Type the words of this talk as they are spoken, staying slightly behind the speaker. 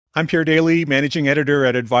I'm Pierre Daly, managing editor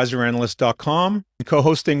at advisoranalyst.com.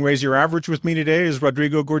 Co-hosting Raise Your Average with me today is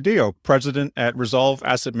Rodrigo Gordillo, president at Resolve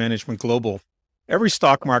Asset Management Global. Every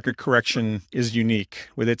stock market correction is unique,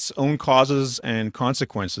 with its own causes and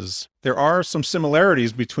consequences. There are some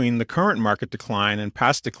similarities between the current market decline and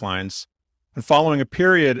past declines. And following a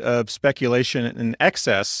period of speculation and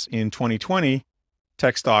excess in 2020,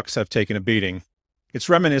 tech stocks have taken a beating. It's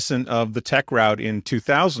reminiscent of the tech rout in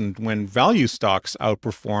 2000 when value stocks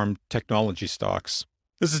outperformed technology stocks.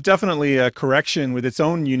 This is definitely a correction with its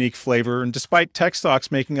own unique flavor, and despite tech stocks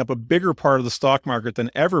making up a bigger part of the stock market than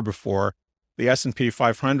ever before, the S&P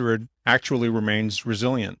 500 actually remains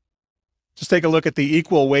resilient. Just take a look at the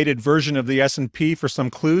equal weighted version of the S&P for some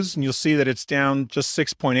clues, and you'll see that it's down just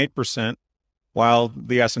 6.8%, while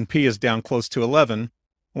the S&P is down close to 11.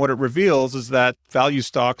 What it reveals is that value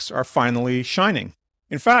stocks are finally shining.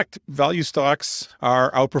 In fact, value stocks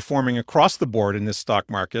are outperforming across the board in this stock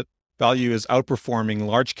market. Value is outperforming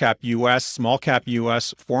large cap US, small cap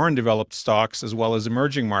US, foreign developed stocks, as well as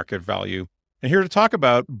emerging market value. And here to talk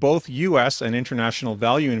about both US and international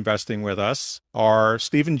value investing with us are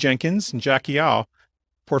Stephen Jenkins and Jackie Au,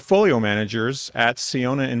 portfolio managers at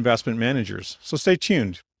Siona Investment Managers. So stay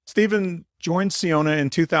tuned. Stephen joined Siona in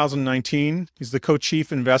 2019. He's the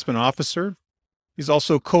co-chief investment officer. He's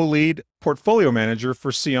also co-lead portfolio manager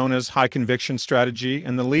for Siona's high conviction strategy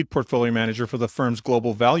and the lead portfolio manager for the firm's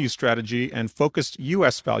global value strategy and focused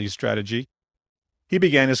U.S. value strategy. He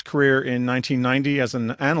began his career in 1990 as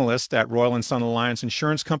an analyst at Royal & Sun Alliance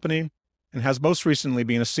Insurance Company and has most recently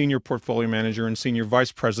been a senior portfolio manager and senior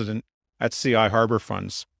vice president at CI Harbor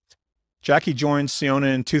Funds. Jackie joined Siona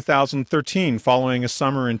in 2013 following a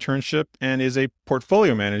summer internship and is a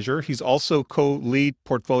portfolio manager. He's also co-lead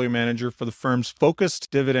portfolio manager for the firm's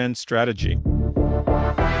focused dividend strategy.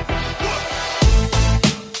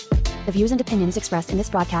 The views and opinions expressed in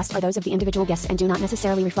this broadcast are those of the individual guests and do not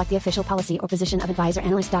necessarily reflect the official policy or position of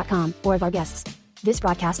AdvisorAnalyst.com or of our guests. This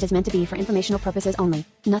broadcast is meant to be for informational purposes only.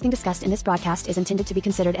 Nothing discussed in this broadcast is intended to be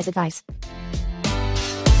considered as advice.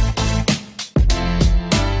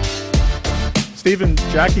 Stephen,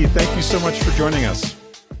 Jackie, thank you so much for joining us.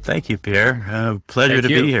 Thank you, Pierre. Pleasure to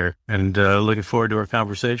be here and looking forward to our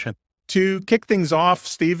conversation. To kick things off,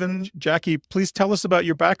 Stephen, Jackie, please tell us about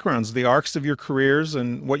your backgrounds, the arcs of your careers,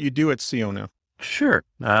 and what you do at Siona. Sure.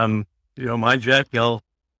 You don't mind, Jackie, I'll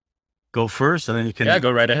go first, and then you can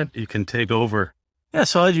go right ahead. You can take over. Yeah.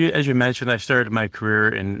 So as you mentioned, I started my career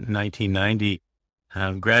in 1990.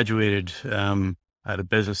 Graduated at a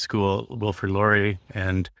business school, Wilfrid Laurier,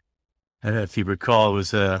 and if you recall, it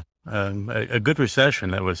was a good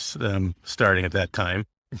recession that was starting at that time.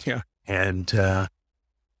 Yeah. And it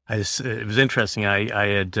was interesting. I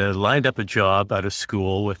had lined up a job out of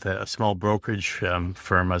school with a small brokerage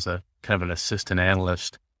firm as a kind of an assistant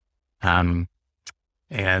analyst, and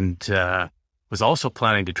was also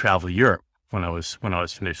planning to travel Europe when I was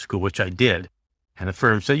finished school, which I did. And the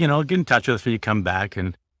firm said, get in touch with us when you come back.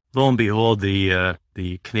 And lo and behold, the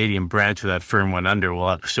Canadian branch of that firm went under while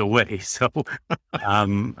I was away. So,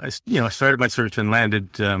 I started my search and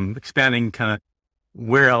landed expanding kind of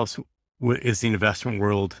where else is the investment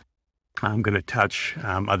world I'm going to touch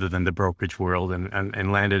other than the brokerage world,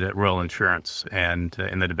 and landed at Royal Insurance and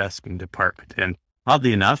in the investment department. And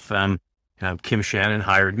oddly enough, Kim Shannon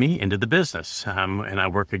hired me into the business, and I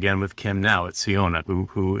work again with Kim now at Siona,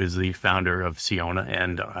 who is the founder of Siona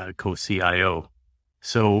and co-CIO.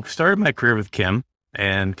 So started my career with Kim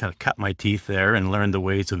and kind of cut my teeth there and learned the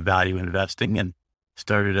ways of value investing, and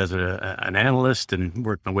started as an analyst and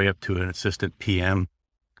worked my way up to an assistant PM.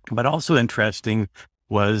 But also interesting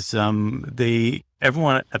was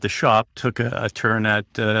everyone at the shop took a turn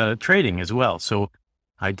at trading as well. So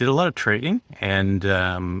I did a lot of trading and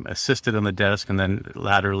assisted on the desk, and then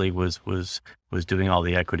laterally was doing all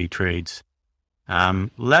the equity trades.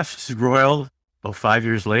 Left Royal about 5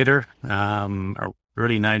 years later,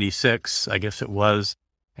 early 96, I guess it was.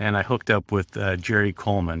 And I hooked up with Jerry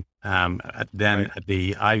Coleman, at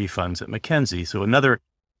the Ivy Funds at Mackenzie. So another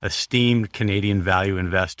esteemed Canadian value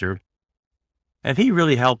investor. And he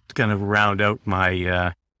really helped kind of round out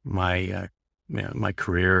my my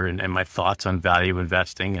career and my thoughts on value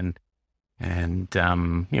investing. And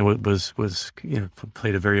it was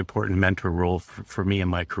played a very important mentor role for me in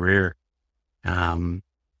my career.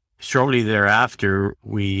 Shortly thereafter,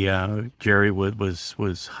 Jerry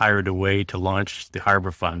was hired away to launch the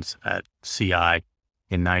Harbor Funds at CI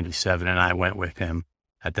in 97, and I went with him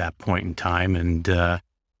at that point in time, and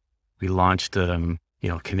we launched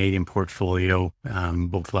Canadian portfolio,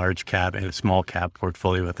 both large cap and a small cap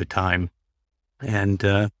portfolio at the time,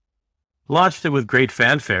 and launched it with great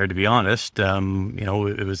fanfare, to be honest.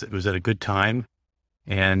 It was at a good time,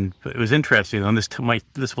 and it was interesting. And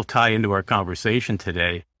this will tie into our conversation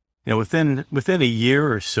today. Within a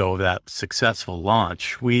year or so of that successful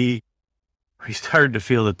launch, we started to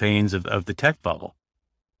feel the pains of the tech bubble,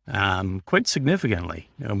 quite significantly.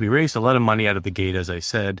 We raised a lot of money out of the gate, as I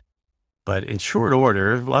said, but in short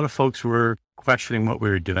order, a lot of folks were questioning what we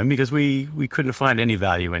were doing because we couldn't find any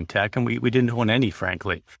value in tech, and we didn't own any,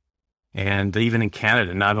 frankly. And even in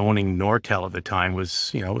Canada, not owning Nortel at the time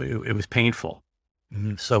was, it was painful.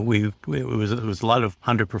 Mm-hmm. So it was a lot of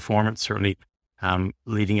underperformance, certainly,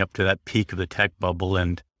 leading up to that peak of the tech bubble.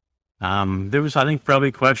 And there was, I think,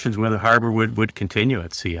 probably questions whether Harbor would continue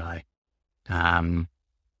at CI.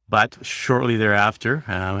 But shortly thereafter,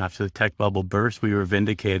 after the tech bubble burst, we were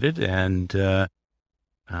vindicated, and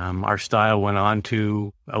our style went on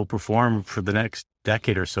to outperform for the next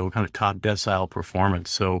decade or so, kind of top decile performance.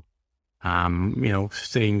 So,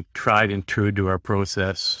 staying tried and true to our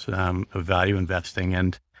process of value investing.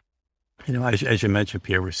 And, as you mentioned,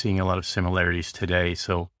 Pierre, we're seeing a lot of similarities today.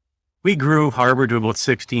 So we grew Harbor to about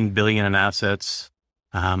 16 billion in assets.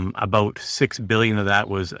 About 6 billion of that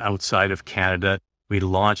was outside of Canada. We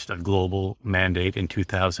launched a global mandate in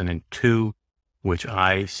 2002, which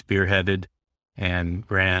I spearheaded and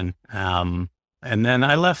ran. And then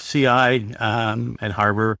I left CI and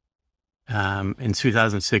Harbor in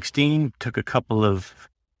 2016, took a couple of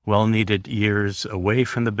well-needed years away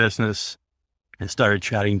from the business and started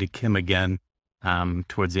chatting to Kim again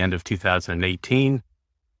towards the end of 2018.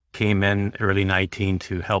 Came in early 19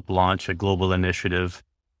 to help launch a global initiative,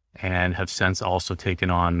 and have since also taken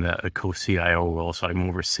on a co-CIO role. So I'm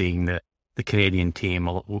overseeing the Canadian team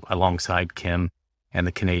alongside Kim and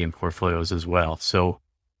the Canadian portfolios as well. So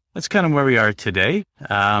that's kind of where we are today.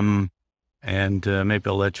 And maybe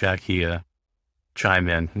I'll let Jackie chime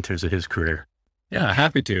in terms of his career. Yeah,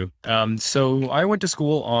 happy to. So I went to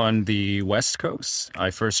school on the West Coast.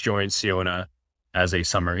 I first joined Siona as a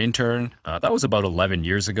summer intern. That was about 11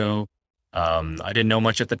 years ago. I didn't know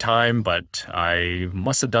much at the time, but I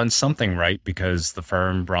must have done something right because the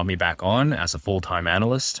firm brought me back on as a full-time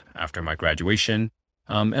analyst after my graduation.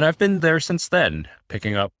 And I've been there since then,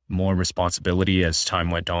 picking up more responsibility as time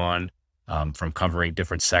went on, from covering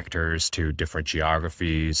different sectors to different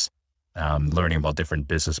geographies, learning about different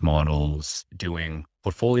business models, doing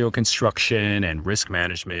portfolio construction and risk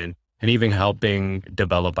management, and even helping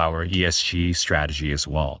develop our ESG strategy as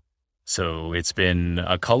well. So it's been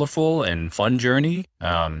a colorful and fun journey.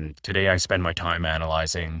 Today, I spend my time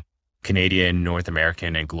analyzing Canadian, North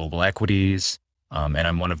American, and global equities. And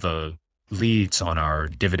I'm one of the leads on our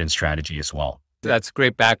dividend strategy as well. That's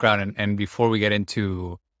great background. And before we get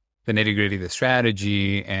into the nitty gritty of the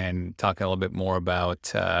strategy and talk a little bit more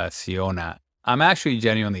about Siona, I'm actually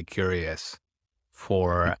genuinely curious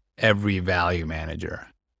for every value manager.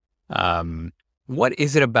 What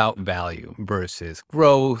is it about value versus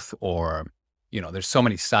growth? Or, there's so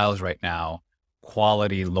many styles right now,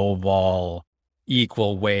 quality, low vol,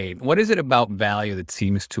 equal weight. What is it about value that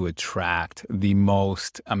seems to attract the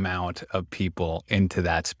most amount of people into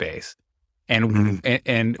that space?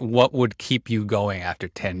 And what would keep you going after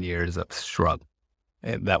 10 years of struggle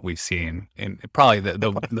that we've seen, and probably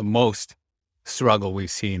the most struggle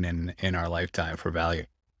we've seen in our lifetime for value?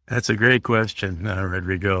 That's a great question,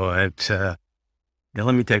 Rodrigo.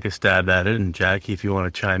 Let me take a stab at it, and Jackie, if you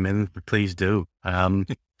want to chime in, please do.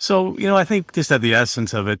 So, I think just at the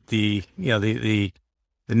essence of it, the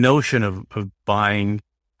notion of buying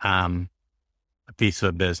a piece of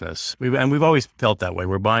a business, we've always felt that way.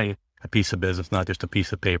 We're buying a piece of business, not just a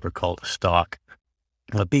piece of paper called a stock.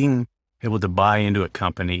 But being able to buy into a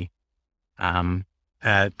company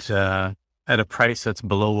at a price that's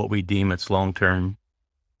below what we deem its long-term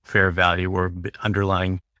fair value or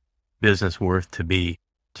underlying business worth to be,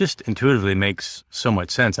 just intuitively makes so much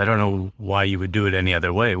sense. I don't know why you would do it any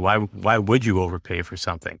other way. Why would you overpay for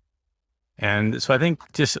something? And so I think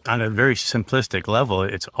just on a very simplistic level,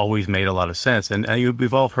 it's always made a lot of sense. And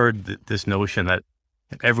we've all heard this notion that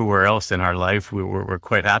everywhere else in our life, we're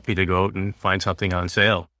quite happy to go out and find something on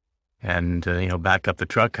sale and, back up the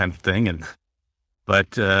truck kind of thing.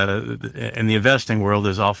 But in the investing world,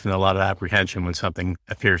 there's often a lot of apprehension when something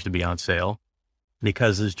appears to be on sale,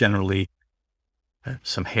 because there's generally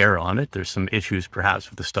some hair on it. There's some issues perhaps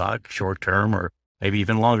with the stock, short term or maybe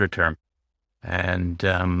even longer term, and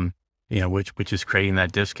which is creating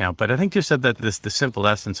that discount. But I think just that the simple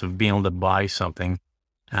essence of being able to buy something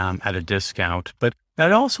at a discount. But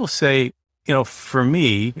I'd also say, for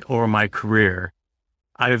me over my career,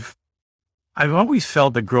 I've always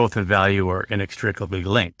felt that growth and value are inextricably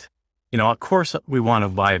linked. of course, we want to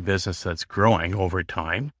buy a business that's growing over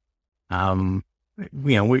time.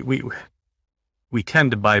 We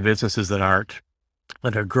tend to buy businesses that are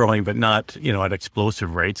growing, but not, at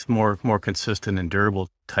explosive rates, more consistent and durable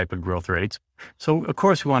type of growth rates. So of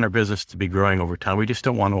course we want our business to be growing over time. We just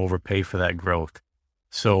don't want to overpay for that growth.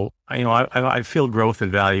 So, I feel growth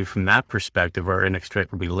and value from that perspective are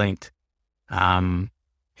inextricably linked. And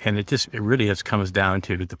it really just comes down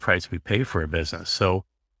to the price we pay for a business. So,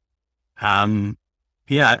 and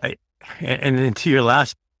then to your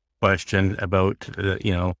last question about,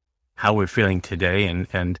 how we're feeling today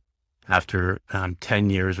and after 10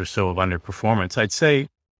 years or so of underperformance, I'd say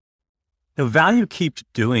the value keeps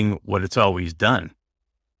doing what it's always done.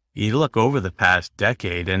 You look over the past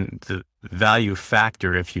decade and the value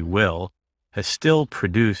factor, if you will, has still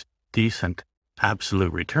produced decent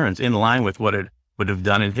absolute returns in line with what it would have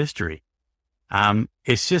done in history.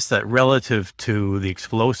 It's just that relative to the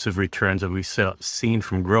explosive returns that we've seen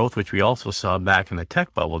from growth, which we also saw back in the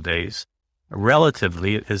tech bubble days,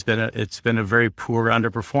 relatively, it's been a very poor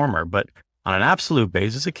underperformer, but on an absolute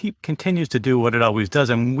basis, it continues to do what it always does.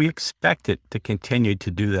 And we expect it to continue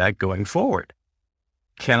to do that going forward.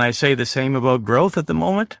 Can I say the same about growth at the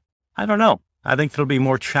moment? I don't know. I think it'll be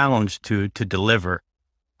more challenged to deliver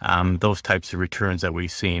those types of returns that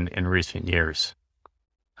we've seen in recent years.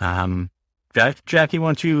 Jackie, why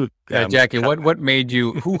don't you? Jackie, what made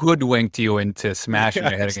you? Who hoodwinked you into smashing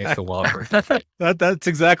your head against the wall? That's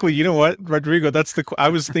exactly. You know what, Rodrigo? I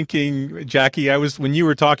was thinking, Jackie. When you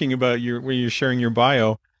were talking about when you're sharing your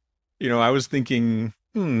bio, I was thinking,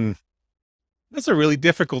 that's a really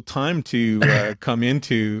difficult time to come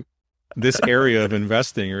into this area of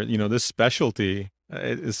investing, or this specialty.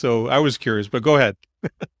 So I was curious, but go ahead.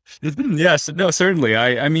 Yes, no, certainly.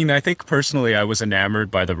 I think personally, I was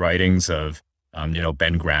enamored by the writings of,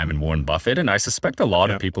 Ben Graham and Warren Buffett. And I suspect a lot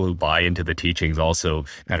of people who buy into the teachings also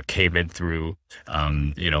kind of came in through,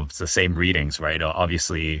 the same readings, right?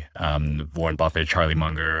 Obviously, Warren Buffett, Charlie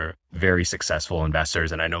Munger, very successful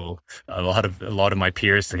investors. And I know a lot of my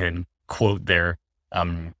peers can quote their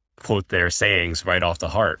sayings right off the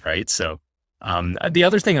heart, right? So, the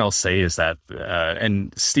other thing I'll say is that,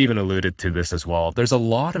 and Stephen alluded to this as well, there's a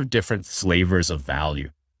lot of different flavors of value,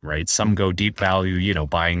 right? Some go deep value,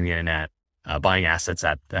 buying assets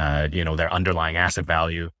at, their underlying asset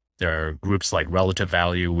value. There are groups like relative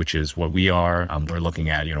value, which is what we are. We're looking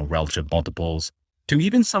at, relative multiples, to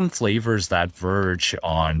even some flavors that verge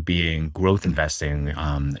on being growth investing.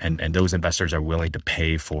 And those investors are willing to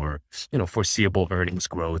pay for, foreseeable earnings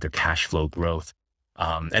growth or cash flow growth.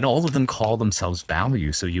 And all of them call themselves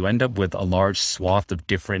value. So you end up with a large swath of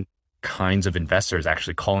different kinds of investors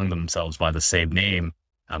actually calling themselves by the same name,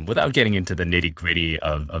 without getting into the nitty gritty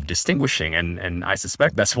of distinguishing. And I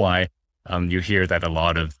suspect that's why you hear that a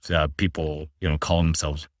lot of people, call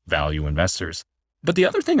themselves value investors. But the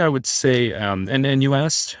other thing I would say, and you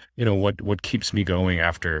asked, what keeps me going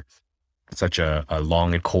after such a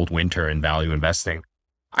long and cold winter in value investing.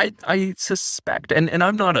 I suspect, and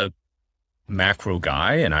I'm not a macro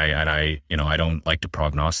guy, and I don't like to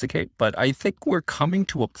prognosticate, but I think we're coming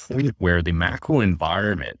to a point where the macro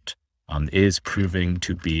environment is proving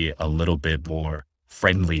to be a little bit more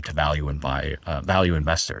friendly to value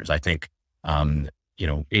investors. I think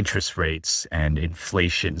interest rates and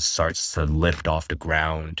inflation starts to lift off the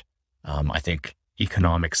ground. I think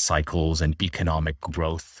economic cycles and economic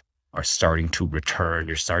growth are starting to return.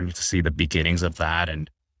 You're starting to see the beginnings of that, and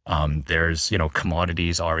there's,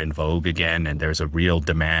 commodities are in vogue again, and there's a real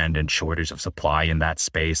demand and shortage of supply in that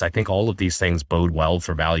space. I think all of these things bode well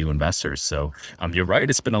for value investors. So you're right.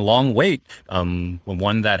 It's been a long wait,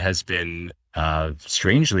 one that has been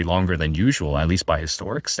strangely longer than usual, at least by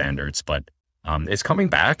historic standards, but it's coming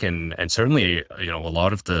back. And certainly, a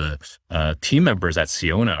lot of the team members at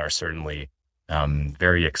Siona are certainly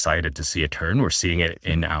very excited to see a turn. We're seeing it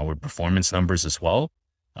in our performance numbers as well,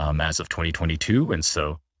 as of 2022. And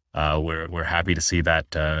so we're happy to see that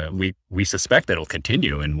we suspect that it'll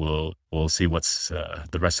continue, and we'll see what's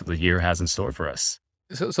the rest of the year has in store for us.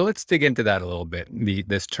 So let's dig into that a little bit,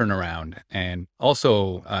 this turnaround, and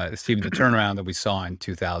also, Stephen, the turnaround that we saw in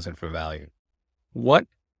 2000 for value. What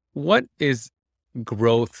is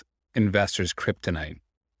growth investors' kryptonite,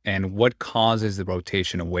 and what causes the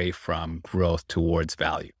rotation away from growth towards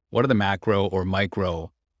value? What are the macro or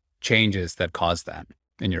micro changes that cause that,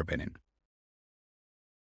 in your opinion?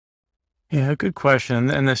 Yeah, good question.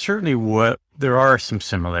 And there's certainly there are some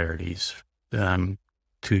similarities to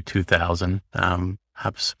 2000.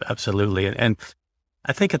 Absolutely. And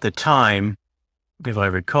I think at the time, if I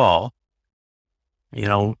recall,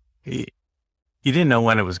 you didn't know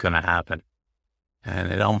when it was going to happen.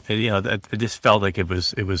 and it just felt like it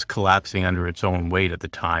was collapsing under its own weight at the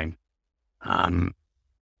time,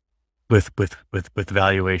 with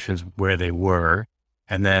valuations where they were,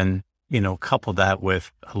 and then couple that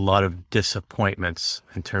with a lot of disappointments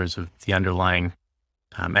in terms of the underlying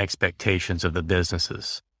expectations of the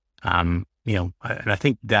businesses. And I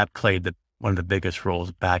think that played one of the biggest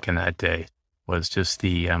roles back in that day, was just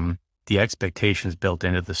the expectations built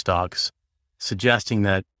into the stocks, suggesting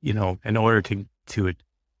that, in order to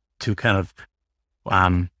kind of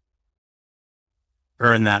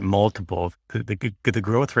earn that multiple, the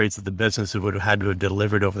growth rates that the businesses would have had to have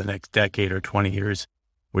delivered over the next decade or 20 years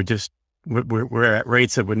we're at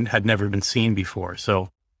rates that had never been seen before. So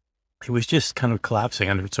it was just kind of collapsing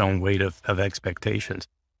under its own weight of expectations.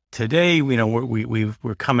 Today,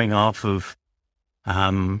 we're coming off of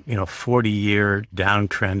 40-year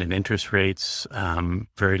downtrend in interest rates,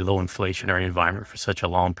 very low inflationary environment for such a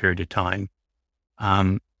long period of time.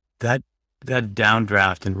 That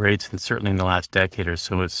downdraft in rates, and certainly in the last decade or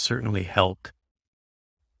so, has certainly helped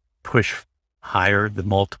push higher the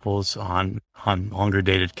multiples on longer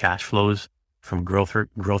dated cash flows from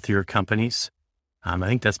growthier companies. I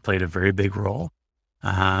think that's played a very big role.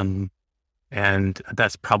 And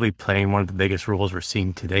that's probably playing one of the biggest roles we're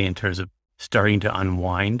seeing today in terms of starting to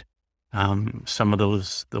unwind some of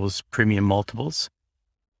those premium multiples.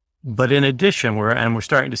 But in addition, we're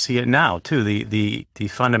starting to see it now too, the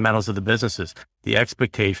fundamentals of the businesses. The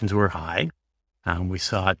expectations were high. We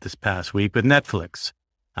saw it this past week with Netflix.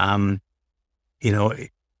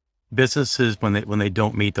 Businesses, when they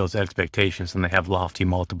don't meet those expectations and they have lofty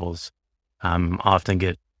multiples, often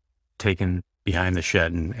get taken behind the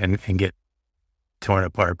shed and get torn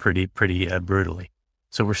apart pretty brutally.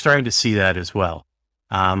 So we're starting to see that as well.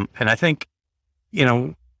 And I think,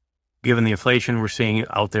 given the inflation we're seeing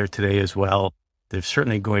out there today as well, there's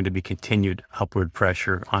certainly going to be continued upward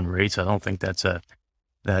pressure on rates. I don't think that's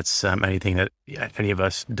anything that any of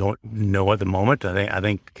us don't know at the moment. I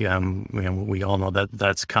think we all know that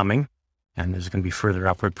that's coming, and there's going to be further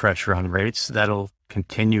upward pressure on rates. That'll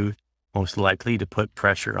continue most likely to put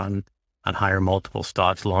pressure on higher multiple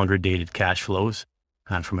stocks, longer dated cash flows,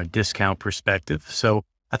 from a discount perspective. So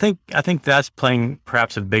I think that's playing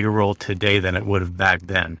perhaps a bigger role today than it would have back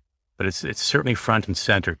then, but it's certainly front and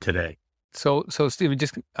center today. So Steve,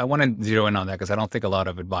 I want to zero in on that because I don't think a lot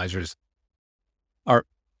of advisors are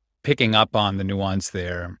picking up on the nuance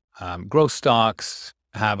there. Growth stocks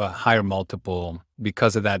have a higher multiple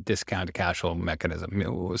because of that discounted cash flow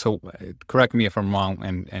mechanism. So correct me if I'm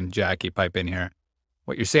wrong, and Jackie, pipe in here.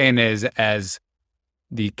 What you're saying is, as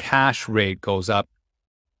the cash rate goes up,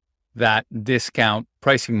 that discount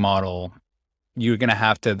pricing model, you're going to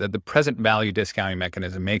have to, the present value discounting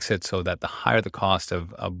mechanism makes it so that the higher the cost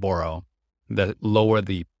of borrow, the lower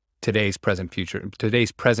the today's present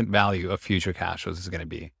value of future cash flows is going to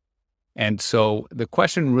be. And so the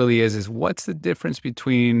question really is what's the difference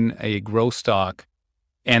between a growth stock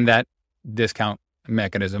and that discount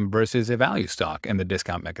mechanism versus a value stock and the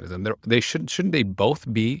discount mechanism? Shouldn't they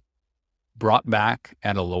both be brought back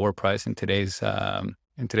at a lower price in today's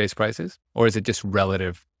prices, or is it just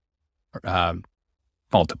relative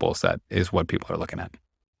multiples that is what people are looking at?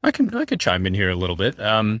 I could chime in here a little bit.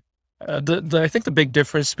 I think the big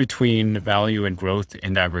difference between value and growth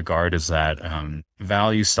in that regard is that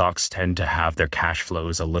value stocks tend to have their cash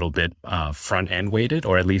flows a little bit front end weighted,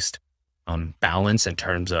 or at least balanced in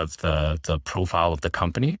terms of the profile of the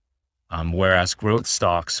company. Whereas growth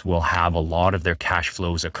stocks will have a lot of their cash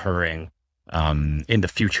flows occurring in the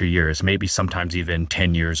future years, maybe sometimes even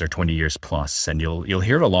 10 years or 20 years plus. And you'll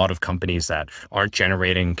hear a lot of companies that aren't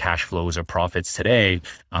generating cash flows or profits today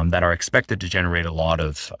that are expected to generate a lot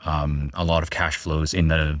of cash flows in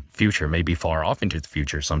the future, maybe far off into the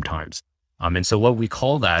future sometimes. And so what we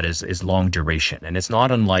call that is long duration. And it's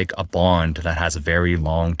not unlike a bond that has a very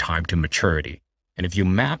long time to maturity. And if you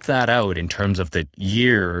map that out in terms of the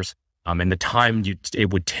years and the time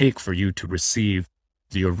it would take for you to receive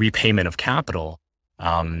your repayment of capital,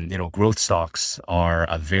 growth stocks are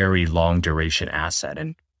a very long duration asset.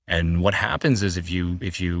 And what happens is if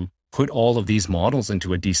you put all of these models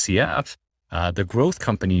into a DCF, the growth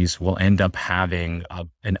companies will end up having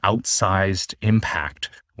an outsized impact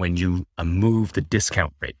when you move the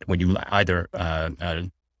discount rate, when you either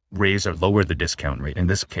raise or lower the discount rate. In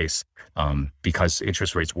this case, because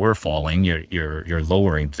interest rates were falling, you're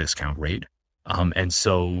lowering the discount rate. And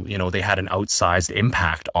so, they had an outsized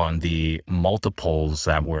impact on the multiples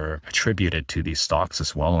that were attributed to these stocks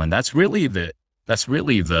as well. And that's really the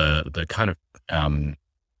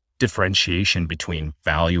differentiation between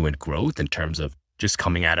value and growth in terms of just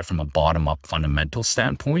coming at it from a bottom up fundamental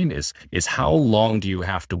standpoint is how long do you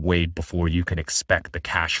have to wait before you can expect the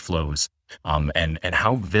cash flows? And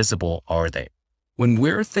how visible are they? When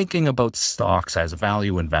we're thinking about stocks as a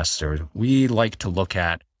value investor, we like to look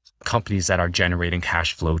at companies that are generating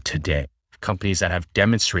cash flow today, companies that have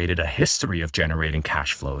demonstrated a history of generating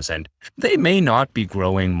cash flows. And they may not be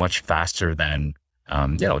growing much faster than,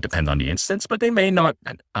 it depends on the instance, but they may not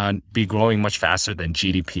be growing much faster than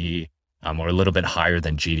GDP or a little bit higher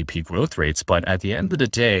than GDP growth rates. But at the end of the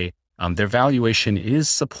day, their valuation is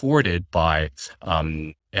supported by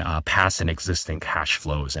past and existing cash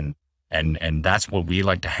flows. And that's what we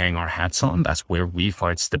like to hang our hats on. That's where we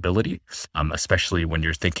find stability, especially when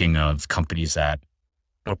you're thinking of companies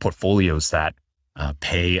or portfolios that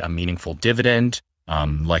pay a meaningful dividend,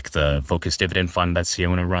 like the Focus Dividend Fund that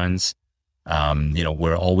Siona runs.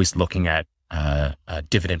 We're always looking at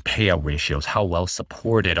dividend payout ratios. How well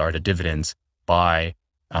supported are the dividends by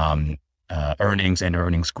earnings and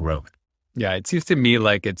earnings growth? Yeah, it seems to me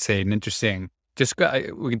like it's an interesting,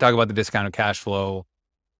 we can talk about the discounted cash flow.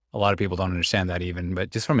 A lot of people don't understand that even, but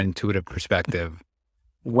just from an intuitive perspective,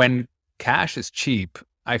 when cash is cheap,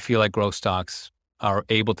 I feel like growth stocks are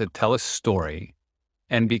able to tell a story.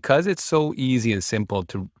 And because it's so easy and simple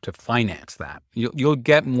to finance that, you'll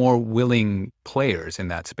get more willing players in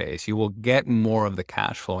that space. You will get more of the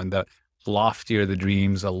cash flow, and the loftier the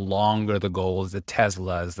dreams, the longer the goals, the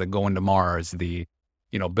Teslas, the going to Mars, the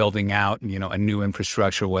building out, a new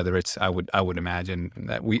infrastructure, whether it's, I would imagine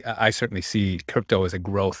that I certainly see crypto as a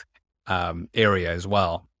growth area as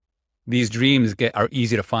well. These dreams are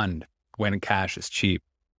easy to fund when cash is cheap.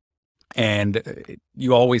 And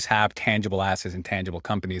you always have tangible assets and tangible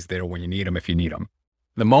companies there when you need them, if you need them.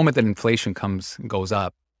 The moment that inflation goes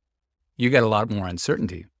up, you get a lot more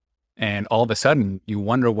uncertainty. And all of a sudden, you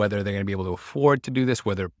wonder whether they're going to be able to afford to do this,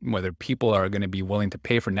 whether people are going to be willing to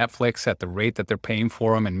pay for Netflix at the rate that they're paying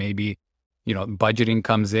for them. And maybe, budgeting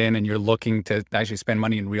comes in and you're looking to actually spend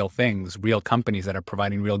money in real things, real companies that are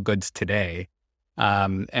providing real goods today.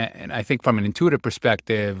 And I think from an intuitive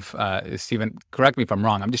perspective, Stephen, correct me if I'm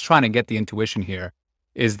wrong, I'm just trying to get the intuition here,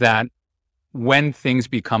 is that when things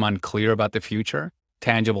become unclear about the future,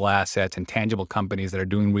 tangible assets and tangible companies that are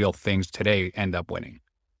doing real things today end up winning.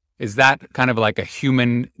 Is that kind of like a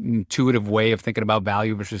human intuitive way of thinking about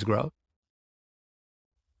value versus growth?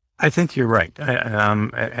 I think you're right.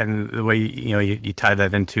 And the way, you tie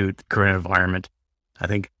that into the current environment, I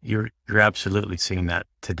think you're absolutely seeing that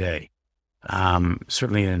today.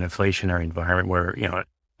 Certainly in an inflationary environment where,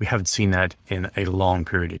 we haven't seen that in a long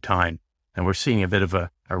period of time. And we're seeing a bit of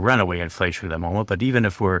a runaway inflation at the moment. But even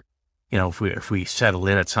if we're, if we settle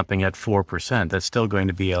in at something at 4%, that's still going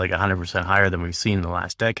to be like 100% higher than we've seen in the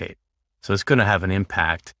last decade. So it's going to have an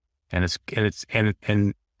impact, and it's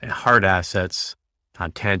hard assets,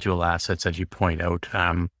 tangible assets, as you point out,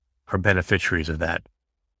 are beneficiaries of that.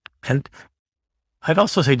 And I'd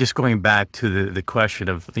also say, just going back to the question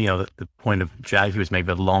of, the point of Jackie was making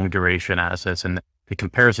about long duration assets and the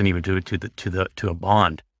comparison even to a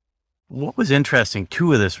bond. What was interesting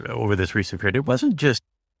too over this recent period, it wasn't just,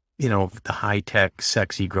 the high tech,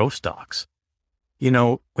 sexy growth stocks.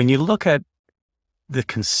 When you look at the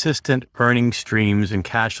consistent earning streams and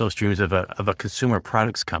cash flow streams of a consumer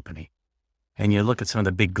products company, and you look at some of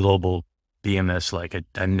the big global BMS like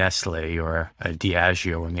a Nestle or a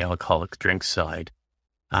Diageo on the alcoholic drinks side,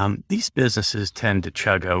 these businesses tend to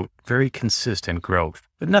chug out very consistent growth,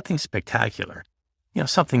 but nothing spectacular.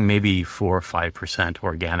 Something maybe 4 or 5%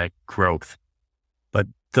 organic growth. But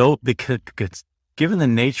because given the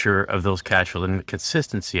nature of those cash flows and the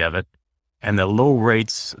consistency of it and the low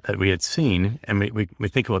rates that we had seen, and we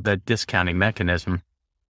think about that discounting mechanism,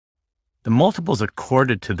 the multiples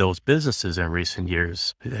accorded to those businesses in recent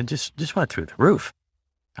years just went through the roof.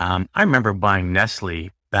 I remember buying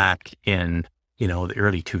Nestle back in, the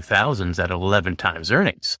early 2000s at 11 times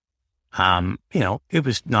earnings. It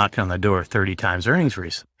was knocking on the door of 30 times earnings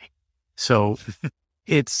recently. So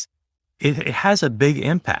it has a big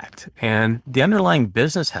impact, and the underlying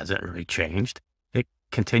business hasn't really changed. It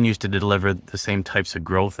continues to deliver the same types of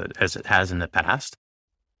growth as it has in the past.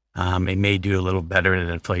 It may do a little better in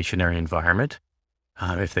an inflationary environment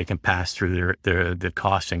if they can pass through the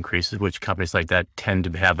cost increases, which companies like that tend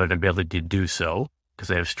to have an ability to do so because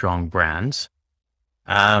they have strong brands.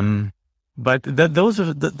 But those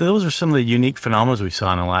are some of the unique phenomena we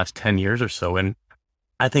saw in the last 10 years or so. And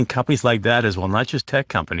I think companies like that as well, not just tech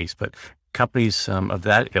companies, but companies of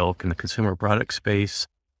that ilk in the consumer product space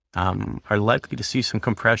are likely to see some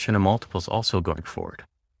compression in multiples also going forward.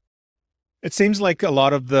 It seems like a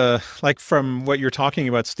lot of the, like from what you're talking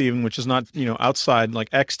about, Stephen, which is not, outside like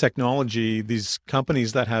X technology, these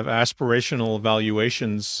companies that have aspirational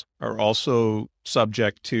valuations are also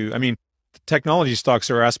subject to, I mean, technology stocks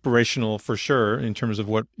are aspirational for sure in terms of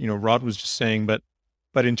what, Rod was just saying, but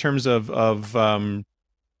in terms of a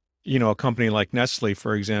company like Nestle,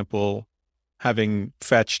 for example, having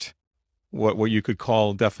fetched what you could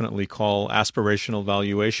definitely call aspirational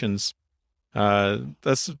valuations,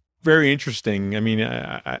 that's very interesting. I mean,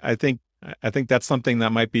 I think that's something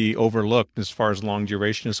that might be overlooked as far as long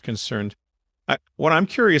duration is concerned. What I'm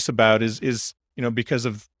curious about is because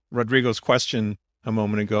of Rodrigo's question a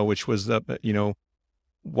moment ago, which was that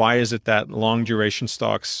why is it that long duration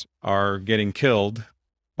stocks are getting killed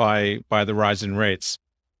by the rise in rates?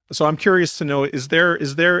 So I'm curious to know, is there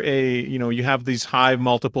a, you have these high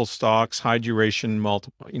multiple stocks, high duration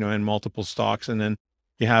and multiple stocks, and then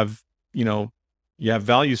you have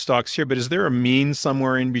value stocks here, but is there a mean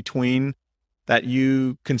somewhere in between that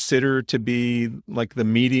you consider to be like the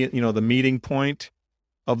meeting point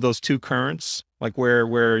of those two currents, like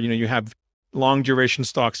where you have long duration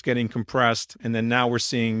stocks getting compressed, and then now we're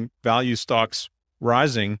seeing value stocks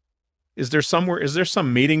rising? Is there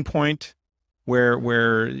some meeting point where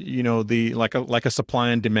the like a supply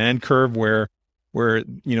and demand curve where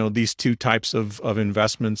these two types of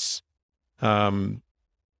investments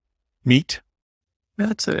meet?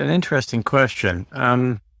 That's an interesting question.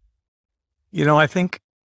 I think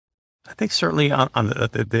certainly on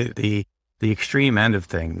the extreme end of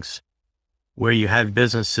things, where you have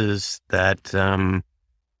businesses that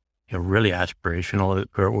really aspirational,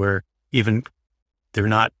 where even they're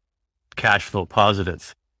not cash flow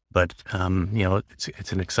positive, but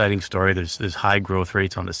it's an exciting story. There's high growth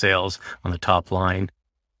rates on the sales on the top line,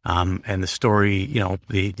 and the story,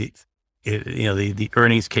 the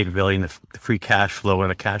earnings capability and the free cash flow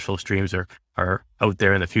and the cash flow streams are out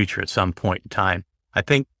there in the future at some point in time. I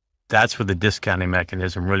think that's where the discounting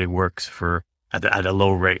mechanism really works at a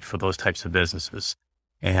low rate for those types of businesses.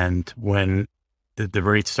 And when the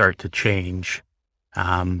rates start to change,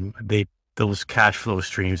 those cash flow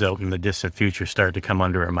streams out in the distant future start to come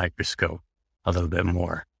under a microscope a little bit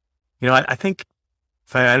more. I think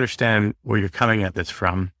if I understand where you're coming at this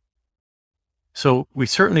from, so we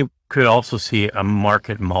certainly could also see a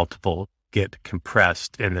market multiple get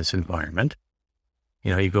compressed in this environment.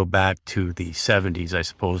 You go back to the 70s, I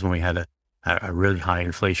suppose, when we had a really high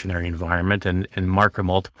inflationary environment and market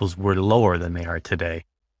multiples were lower than they are today.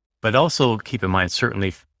 But also keep in mind,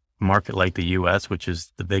 certainly a market like the US, which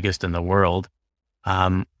is the biggest in the world,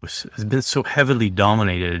 has been so heavily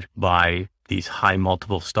dominated by these high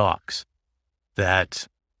multiple stocks that,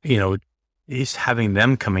 is having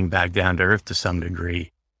them coming back down to earth to some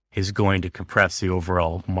degree is going to compress the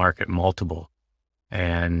overall market multiple.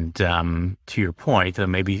 And to your point,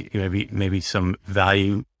 maybe some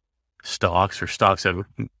value stocks or stocks that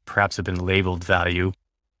perhaps have been labeled value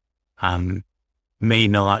may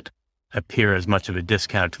not appear as much of a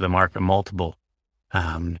discount to the market multiple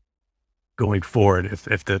going forward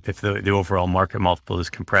if the overall market multiple is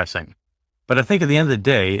compressing. But I think at the end of the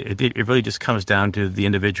day, it really just comes down to the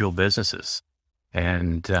individual businesses.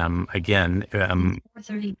 And again,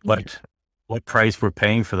 what price we're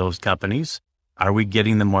paying for those companies. Are we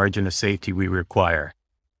getting the margin of safety we require?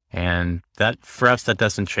 And that, for us, that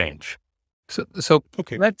doesn't change. So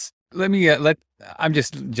okay. I'm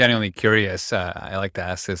just genuinely curious. I like to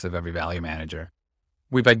ask this of every value manager.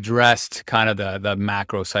 We've addressed kind of the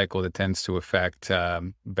macro cycle that tends to affect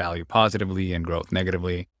value positively and growth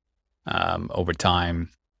negatively over time.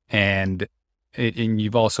 And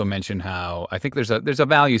you've also mentioned how I think there's a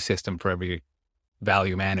value system for every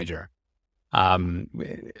value manager, a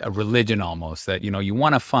religion almost, that you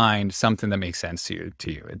want to find something that makes sense to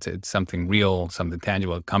you. It's something real, something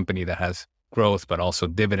tangible, a company that has growth but also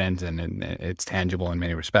dividends, and it's tangible in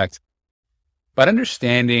many respects. But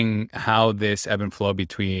understanding how this ebb and flow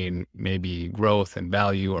between maybe growth and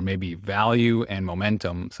value, or maybe value and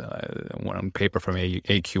momentum, one paper from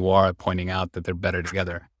AQR pointing out that they're better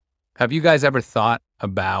together. Have you guys ever thought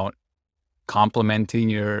about complementing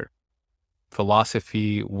your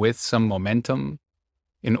philosophy with some momentum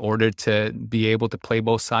in order to be able to play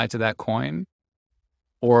both sides of that coin?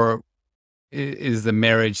 Or is the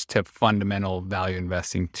marriage to fundamental value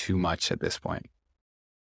investing too much at this point?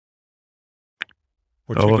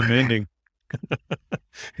 What's recommending?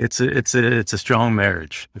 It's a strong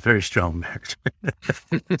marriage, a very strong marriage.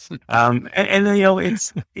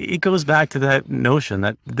 It goes back to that notion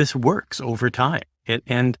that this works over time.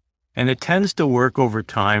 And it tends to work over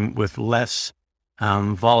time with less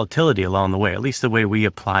volatility along the way, at least the way we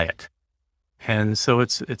apply it. and so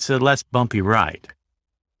it's a less bumpy ride.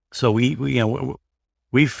 So we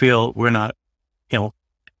feel we're not,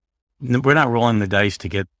 we're not rolling the dice to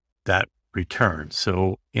get that return.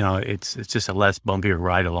 So it's just a less bumpier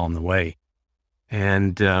ride along the way.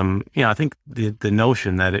 And I think the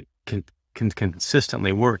notion that it can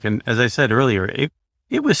consistently work, and as I said earlier,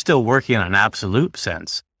 it was still working in an absolute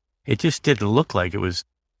sense. It just didn't look like it was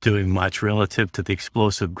doing much relative to the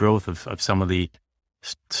explosive growth of some of the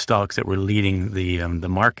stocks that were leading the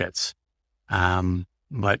markets.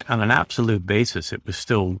 But on an absolute basis, it was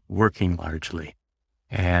still working largely.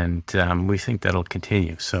 And we think that'll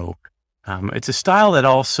continue. So it's a style that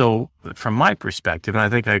also, from my perspective, and I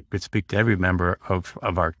think I could speak to every member of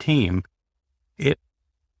our team, it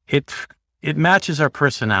matches our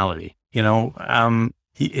personality.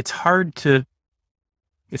 It's hard to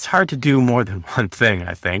do more than one thing,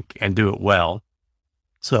 I think, and do it well.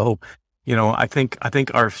 So, I think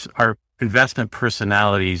our investment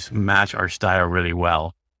personalities match our style really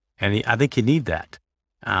well. And I think you need that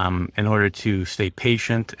in order to stay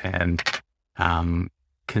patient and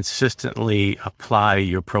consistently apply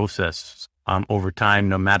your process over time,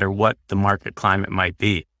 no matter what the market climate might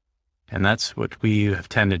be. And that's what we have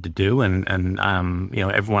tended to do. And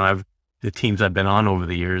everyone the teams I've been on over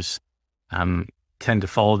the years tend to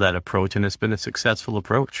follow that approach, and it's been a successful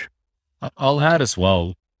approach. I'll add as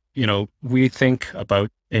well, we think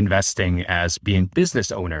about investing as being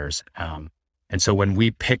business owners. And so when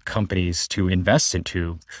we pick companies to invest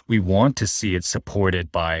into, we want to see it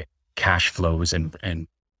supported by cash flows and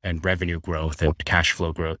revenue growth and cash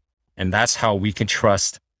flow growth. And that's how we can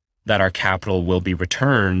trust that our capital will be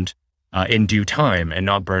returned in due time and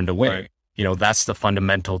not burned away. Right. That's the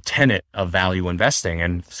fundamental tenet of value investing.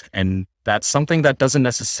 And that's something that doesn't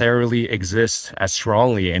necessarily exist as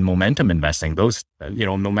strongly in momentum investing. Those,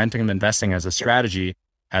 momentum investing as a strategy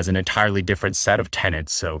has an entirely different set of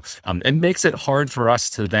tenets. So it makes it hard for us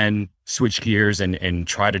to then switch gears and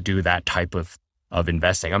try to do that type of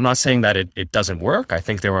investing. I'm not saying that it doesn't work. I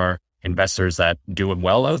think there are investors that do it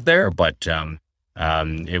well out there, but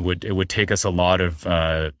it would take us a lot of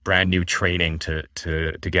brand new training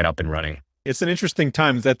to get up and running. It's an interesting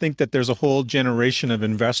time. I think that there's a whole generation of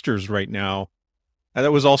investors right now.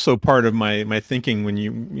 That was also part of my thinking when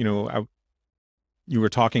you were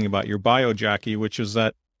talking about your bio, Jackie, which is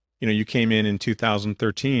that, you came in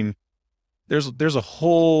 2013. There's a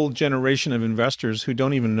whole generation of investors who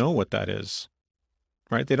don't even know what that is,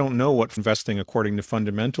 right? They don't know what investing according to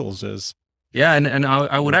fundamentals is. Yeah. And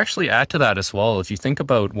I would actually add to that as well. If you think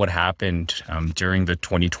about what happened during the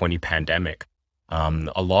 2020 pandemic,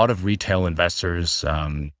 a lot of retail investors,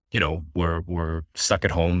 were stuck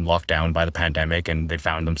at home, locked down by the pandemic, and they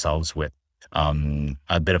found themselves with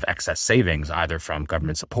a bit of excess savings, either from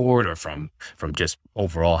government support or from just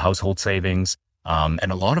overall household savings.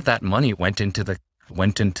 And a lot of that money went into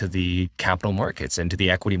the capital markets, into the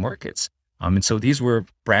equity markets. And so these were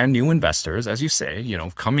brand new investors, as you say,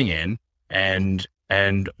 coming in, and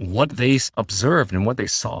what they observed and what they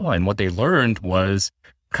saw and what they learned was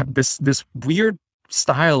this weird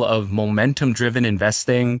style of momentum driven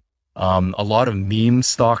investing. A lot of meme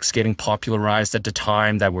stocks getting popularized at the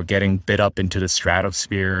time that were getting bid up into the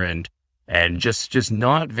stratosphere and just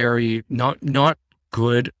not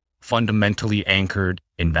good, fundamentally anchored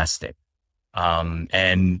investing.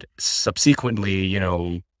 And subsequently,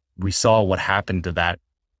 we saw what happened to that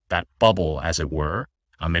bubble, as it were.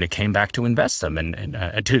 And it came back to invest them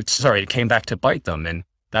it came back to bite them. And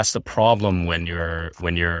that's the problem when you're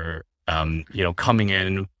coming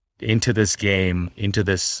into this game, into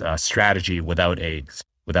this strategy without a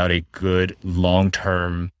good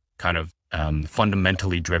long-term kind of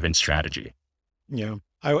fundamentally driven strategy. Yeah.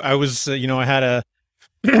 I was, I had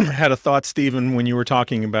a thought, Stephen, when you were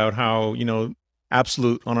talking about how, on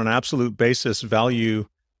an absolute basis, value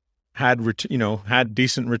had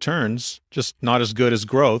decent returns, just not as good as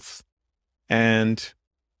growth. And,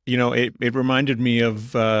 it reminded me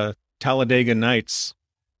of Talladega Nights,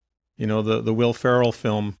 the Will Ferrell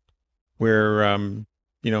film, where,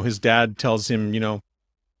 his dad tells him,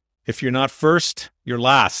 if you're not first, you're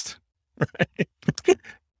last. Right.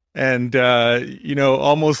 And,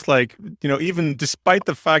 almost like, even despite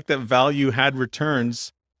the fact that value had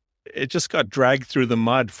returns, it just got dragged through the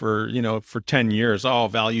mud for 10 years. Oh,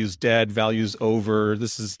 value's dead. Value's over.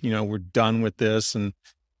 This is, we're done with this. And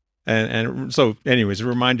so anyways, it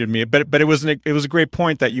reminded me, but it was a great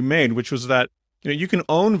point that you made, which was that, you can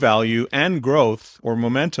own value and growth or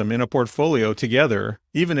momentum in a portfolio together,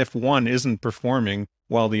 even if one isn't performing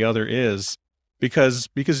while the other is, because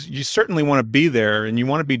you certainly want to be there and you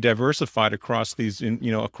want to be diversified across these,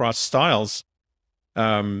 across styles.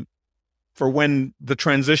 for when the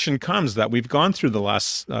transition comes that we've gone through the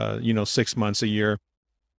last, 6 months, a year,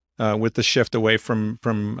 with the shift away from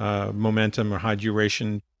momentum or high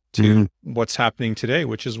duration to what's happening today,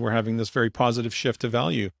 which is we're having this very positive shift to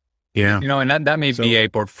value. Yeah. And that may be a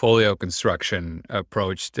portfolio construction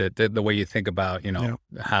approach, the way you think about,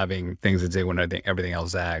 having things that say when I think everything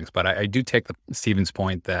else zags. But I do take Stephen's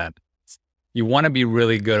point that you want to be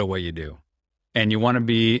really good at what you do. And you want to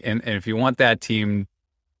be, and if you want that team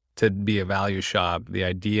to be a value shop, the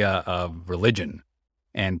idea of religion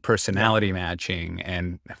and personality matching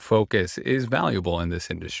and focus is valuable in this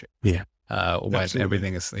industry. Yeah. When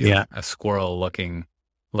everything is a squirrel looking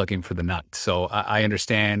for the nut. So I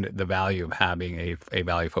understand the value of having a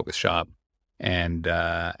value focused shop. And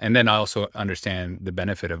then I also understand the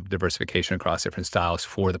benefit of diversification across different styles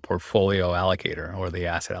for the portfolio allocator or the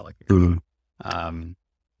asset allocator.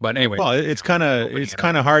 But anyway, well, it's kind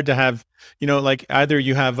of hard to have, like either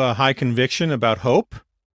you have a high conviction about hope,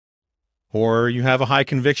 or you have a high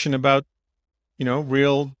conviction about,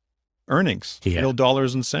 real earnings, real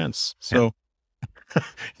dollars and cents. So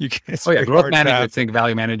you can't. Growth managers think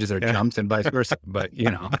value managers are chumps and vice versa, but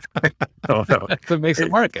that's what makes it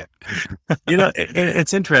market.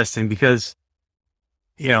 It's interesting because,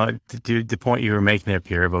 the point you were making up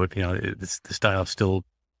here about, the style still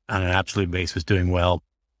on an absolute basis doing well.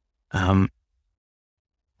 I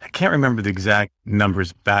can't remember the exact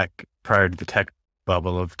numbers back prior to the tech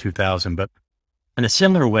bubble of 2000, but in a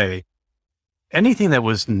similar way, anything that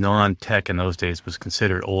was non-tech in those days was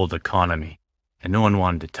considered old economy, and no one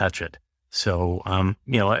wanted to touch it. So,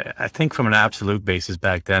 I think from an absolute basis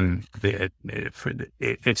back then,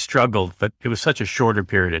 it struggled, but it was such a shorter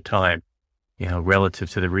period of time, relative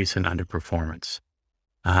to the recent underperformance.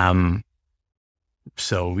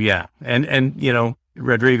 So yeah, and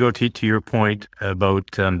Rodrigo, to your point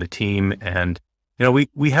about the team, and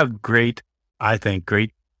we have great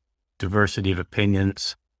diversity of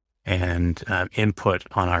opinions and input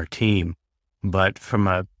on our team, but from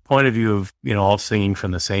a point of view of all singing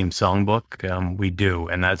from the same songbook, we do,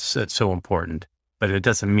 and that's so important. But it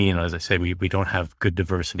doesn't mean, as I say, we don't have good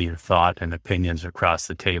diversity of thought and opinions across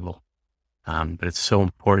the table. But it's so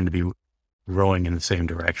important to be rowing in the same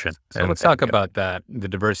direction. So let's talk about that, the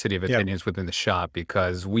diversity of opinions within the shop,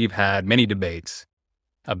 because we've had many debates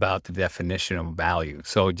about the definition of value.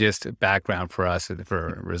 So just background for us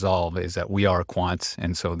for Resolve is that we are quants.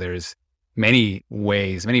 And so there's many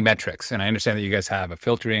ways, many metrics. And I understand that you guys have a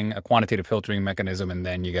quantitative filtering mechanism, and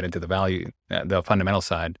then you get into the value, the fundamental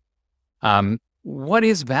side. What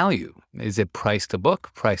is value? Is it price to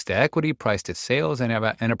book, price to equity, price to sales, and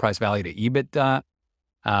enterprise value to EBITDA?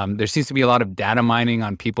 There seems to be a lot of data mining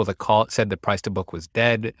on people that said the price to book was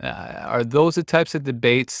dead. Are those the types of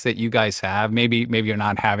debates that you guys have? Maybe you're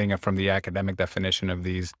not having it from the academic definition of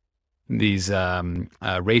these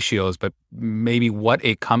ratios, but maybe what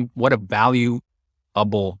a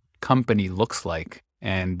valuable company looks like,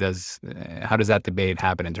 and how does that debate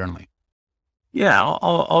happen internally? Yeah,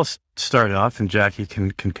 I'll start off, and Jackie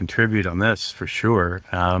can contribute on this for sure.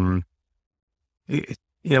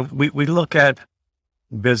 We look at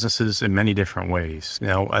businesses in many different ways.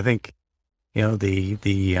 I think, you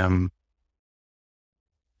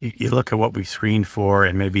look at what we screened for,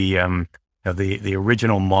 and maybe, the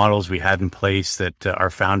original models we had in place that our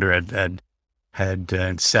founder had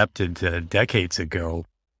incepted decades ago,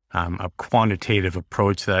 a quantitative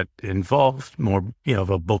approach that involved more, of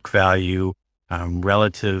a book value,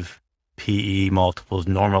 relative PE multiples,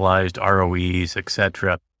 normalized ROEs, et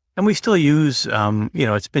cetera. And we still use,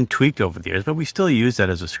 it's been tweaked over the years, but we still use that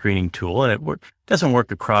as a screening tool. And it doesn't work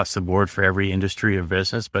across the board for every industry or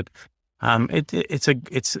business, but it's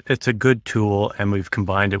a good tool, and we've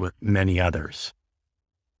combined it with many others.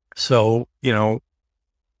 So, I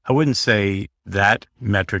wouldn't say that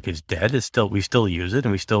metric is dead. We still use it,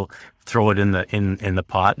 and we still throw it in the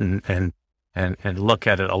pot and look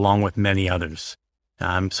at it along with many others.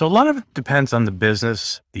 So a lot of it depends on the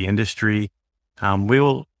business, the industry.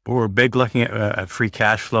 We're big looking at free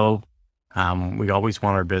cash flow. We always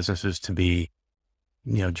want our businesses to be,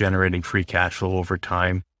 generating free cash flow over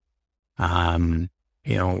time.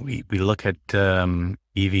 We look at EV to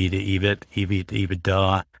EBIT, EV to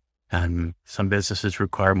EBITDA, and some businesses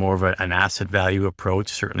require more of an asset value approach.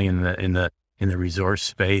 Certainly in the resource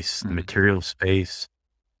space, the material space,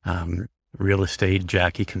 real estate.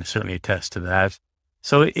 Jackie can certainly attest to that.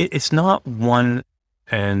 So it's not one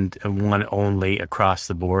and one only across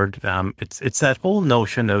the board. It's that whole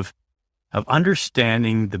notion of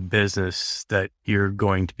understanding the business that you're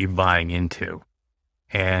going to be buying into,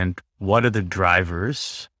 and what are the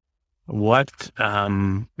drivers what are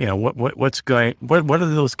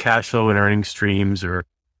those cash flow and earning streams or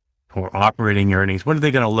operating earnings? What are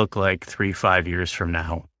they going to look like 3-5 years from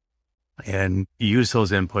now? And use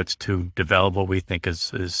those inputs to develop what we think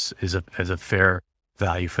is a fair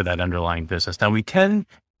value for that underlying business. Now, we tend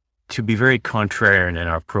to be very contrarian in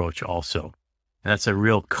our approach also. And that's a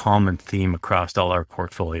real common theme across all our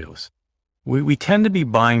portfolios. We tend to be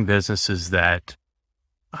buying businesses that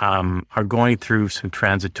are going through some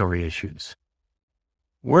transitory issues.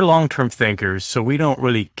 We're long-term thinkers, so we don't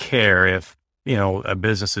really care if, a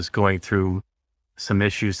business is going through some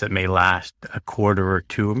issues that may last a quarter or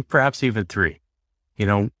two, and perhaps even 3.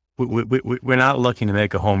 We're not looking to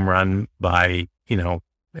make a home run by,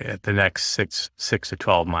 at the next 6 to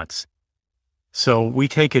 12 months. So we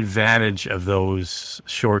take advantage of those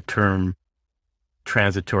short-term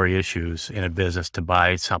transitory issues in a business to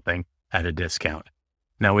buy something at a discount.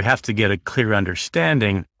 Now we have to get a clear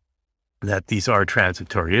understanding that these are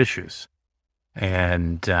transitory issues.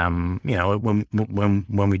 And, when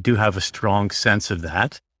we do have a strong sense of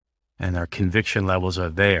that and our conviction levels are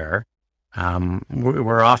there,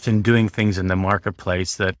 we're often doing things in the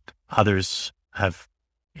marketplace that others have,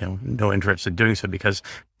 no interest in doing so, because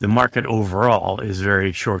the market overall is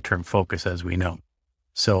very short-term focused, as we know.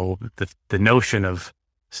 So the notion of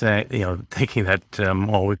thinking that,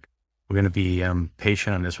 we're going to be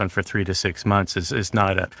patient on this one for 3 to 6 months is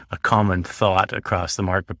not a common thought across the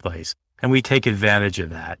marketplace. And we take advantage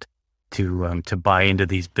of that to buy into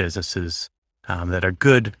these businesses that are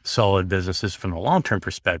good, solid businesses from a long-term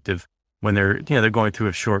perspective when they're going through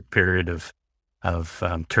a short period of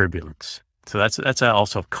turbulence. So that's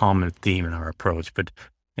also a common theme in our approach. But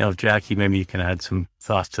Jackie, maybe you can add some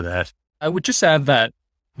thoughts to that. I would just add that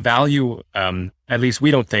value, at least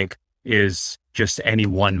we don't think, is just any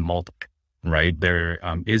one multiple, right? There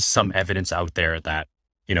is some evidence out there that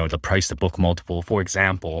the price to book multiple, for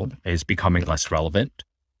example, is becoming less relevant.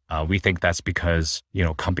 We think that's because,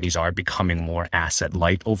 companies are becoming more asset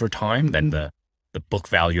light over time. Then the book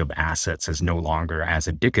value of assets is no longer as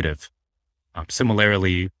indicative.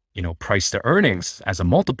 Similarly, price to earnings as a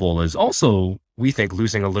multiple is also, we think,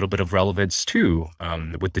 losing a little bit of relevance too,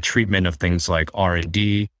 with the treatment of things like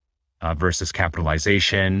R&D versus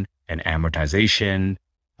capitalization and amortization.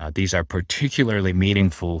 These are particularly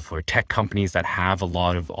meaningful for tech companies that have a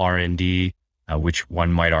lot of R&D, which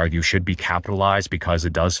one might argue should be capitalized because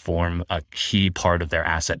it does form a key part of their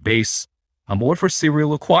asset base, or for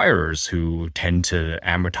serial acquirers who tend to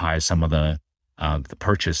amortize some of the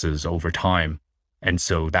purchases over time. And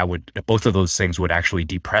so both of those things would actually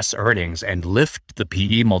depress earnings and lift the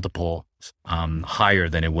PE multiple higher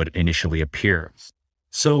than it would initially appear.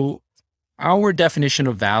 So our definition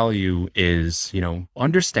of value is,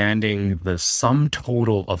 understanding the sum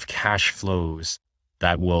total of cash flows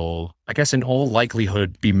that will, I guess, in all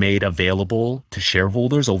likelihood, be made available to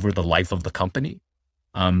shareholders over the life of the company,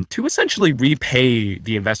 to essentially repay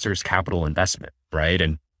the investor's capital investment, right?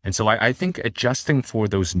 And so I think adjusting for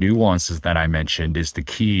those nuances that I mentioned is the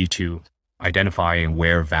key to identifying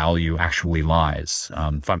where value actually lies,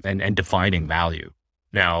 and defining value.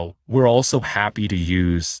 Now, we're also happy to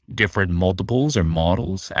use different multiples or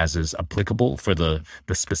models as is applicable for the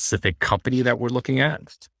specific company that we're looking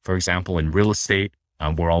at. For example, in real estate,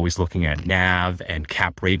 we're always looking at NAV and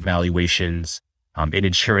cap rate valuations. In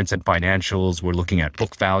insurance and financials, we're looking at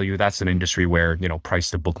book value. That's an industry where, price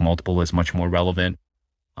to book multiple is much more relevant.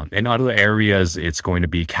 In other areas, it's going to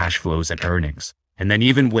be cash flows and earnings. And then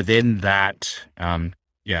even within that,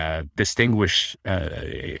 distinguish,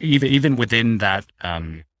 even within that,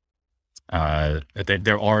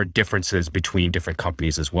 there are differences between different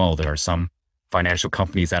companies as well. There are some financial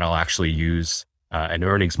companies that'll actually use an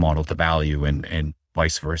earnings model to value and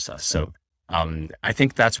vice versa. So I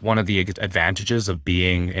think that's one of the advantages of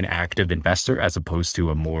being an active investor as opposed to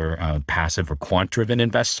a more passive or quant-driven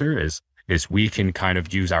investor is we can kind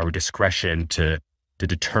of use our discretion to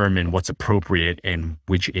determine what's appropriate in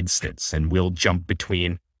which instance. And we'll jump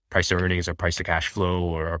between price to earnings or price to cash flow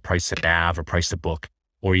or price to NAV or price to book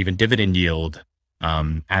or even dividend yield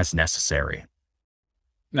as necessary.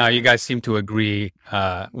 Now, you guys seem to agree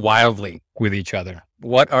wildly with each other.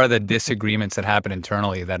 What are the disagreements that happen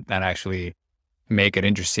internally that actually make it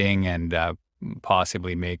interesting and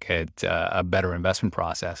possibly make it a better investment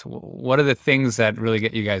process? What are the things that really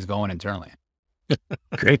get you guys going internally?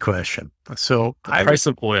 Great question. So the price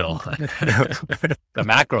of oil, the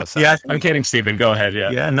macro side. Yeah, I'm kidding, Stephen. Go ahead.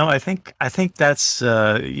 Yeah. No, I think that's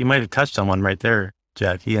you might have touched on one right there,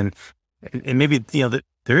 Jackie, and maybe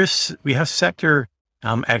we have sector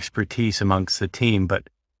expertise amongst the team, but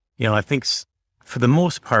I think for the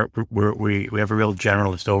most part, we have a real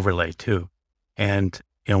generalist overlay too. And,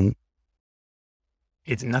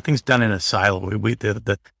 nothing's done in a silo.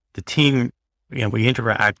 The team, we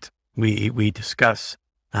interact, we discuss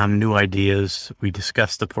new ideas, we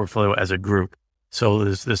discuss the portfolio as a group. So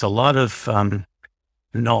there's a lot of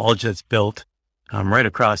knowledge that's built right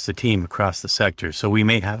across the team, across the sector. So we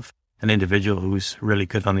may have an individual who's really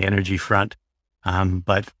good on the energy front,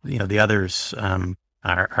 but the others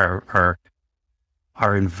are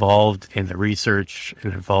involved in the research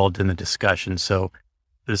and involved in the discussion. So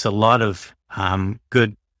there's a lot of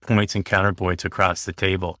good points and counterpoints across the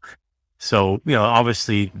table. So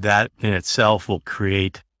obviously that in itself will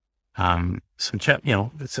create some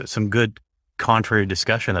good contrary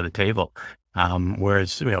discussion at the table.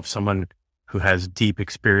 Whereas someone who has deep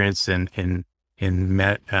experience in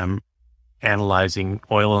analyzing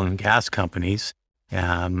oil and gas companies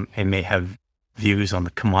and may have views on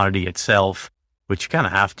the commodity itself, which you kind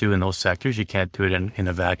of have to in those sectors. You can't do it in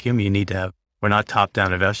a vacuum. You need to have, we're not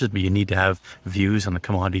top-down investors, but you need to have views on the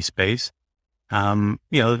commodity space.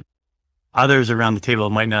 Others around the table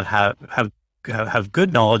might not have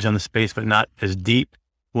good knowledge on the space, but not as deep.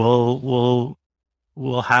 Will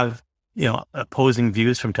have opposing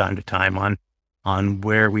views from time to time on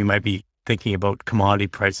where we might be thinking about commodity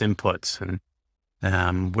price inputs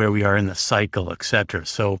and where we are in the cycle, et cetera.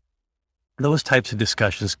 So those types of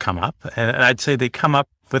discussions come up, and I'd say they come up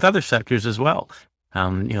with other sectors as well.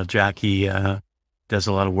 Jackie does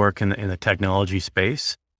a lot of work in the technology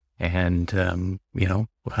space, and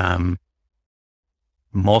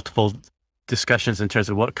multiple discussions in terms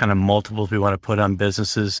of what kind of multiples we want to put on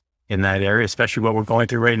businesses in that area, especially what we're going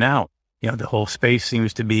through right now. The whole space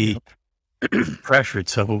seems to be pressured.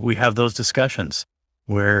 So we have those discussions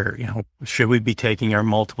where, should we be taking our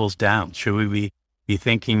multiples down? Should we be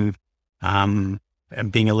thinking and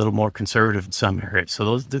being a little more conservative in some areas?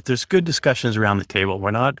 So there's good discussions around the table.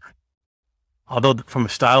 We're not, although from a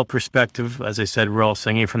style perspective, as I said, we're all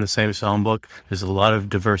singing from the same songbook. There's a lot of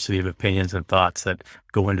diversity of opinions and thoughts that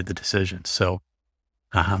go into the decisions. So,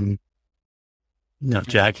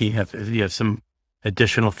 Jackie, you have some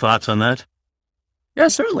additional thoughts on that? Yeah,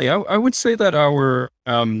 certainly. I would say that our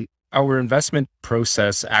investment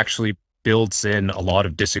process actually builds in a lot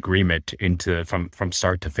of disagreement from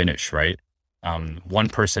start to finish, right? One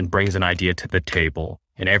person brings an idea to the table,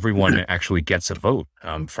 and everyone actually gets a vote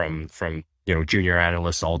from junior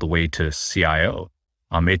analysts all the way to CIO.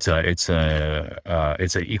 It's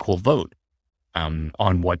an equal vote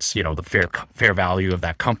on what's the fair value of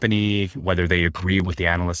that company, whether they agree with the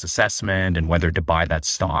analyst assessment, and whether to buy that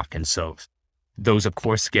stock. And so those, of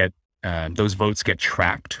course, those votes get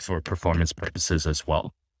tracked for performance purposes as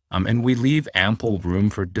well. And we leave ample room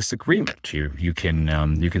for disagreement. You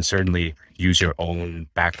can certainly use your own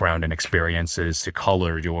background and experiences to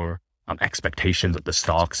color your expectations of the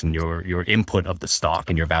stocks and your input of the stock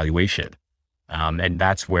and your valuation. And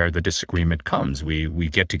that's where the disagreement comes. We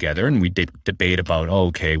get together and we debate about,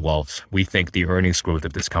 we think the earnings growth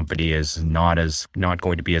of this company is not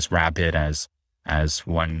going to be as rapid as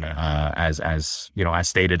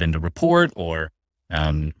stated in the report, or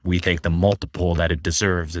we think the multiple that it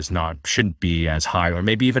deserves shouldn't be as high, or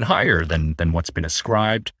maybe even higher than what's been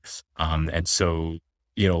ascribed. And so,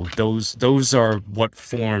 those are what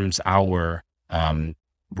forms our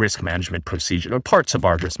risk management procedure, or parts of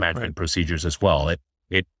our risk management procedures as well.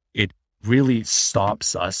 It really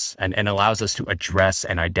stops us and allows us to address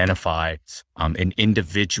and identify an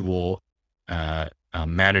individual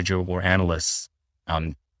manager or analyst's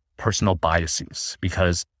personal biases,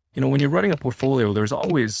 because when you're running a portfolio, there's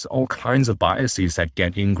always all kinds of biases that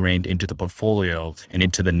get ingrained into the portfolio and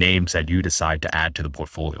into the names that you decide to add to the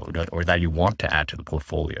portfolio, or that you want to add to the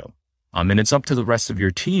portfolio. And it's up to the rest of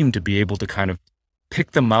your team to be able to kind of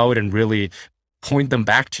pick them out and really point them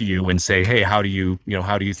back to you and say, hey, how do you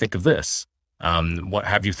think of this? What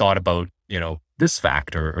have you thought about, this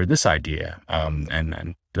factor or this idea?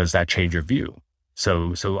 And does that change your view?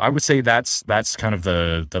 So I would say that's kind of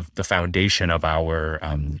the foundation of our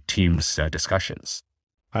team's discussions.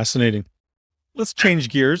 Fascinating. Let's change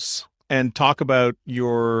gears and talk about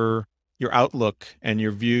your outlook and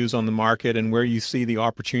your views on the market and where you see the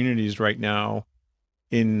opportunities right now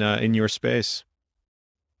in your space.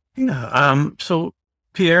 Yeah. So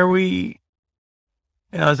Pierre,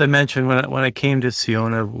 as I mentioned, when I came to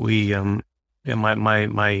Siona,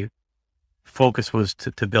 my focus was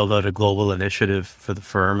to build out a global initiative for the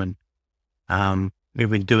firm, and we've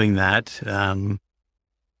been doing that.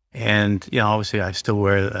 And obviously, I still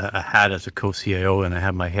wear a hat as a co-CIO, and I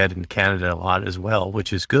have my head in Canada a lot as well,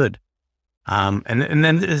 which is good. And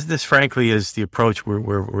then this frankly is the approach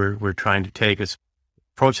we're trying to take. Is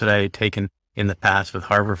approach that I had taken in the past with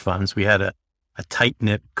Harbour Funds. We had a tight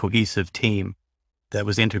knit, cohesive team that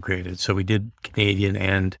was integrated. So we did Canadian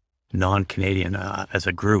and non-Canadian as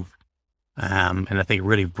a group, and I think it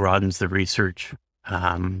really broadens the research,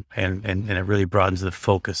 and it really broadens the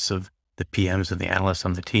focus of the PMs and the analysts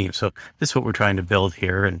on the team. So this is what we're trying to build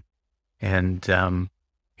here, and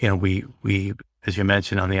we as you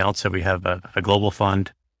mentioned on the outset, we have a global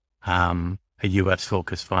fund, a U.S.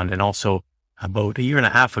 focused fund, and also about a year and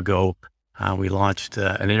a half ago, we launched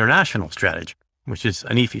an international strategy, which is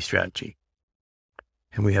an EFI strategy.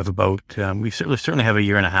 And we have we certainly have a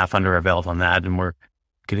year and a half under our belt on that, and we're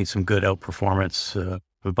getting some good outperformance of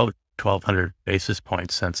about 1,200 basis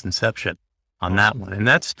points since inception on that one. And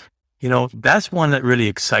that's one that really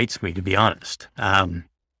excites me, to be honest.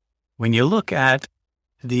 When you look at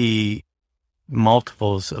the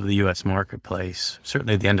multiples of the U.S. marketplace,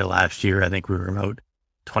 certainly at the end of last year, I think we were about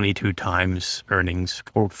 22 times earnings,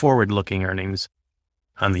 or forward-looking earnings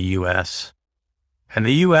on the U.S. And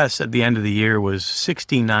the U.S. at the end of the year was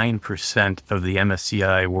 69% of the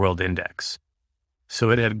MSCI World Index.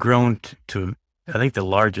 So it had grown to, I think, the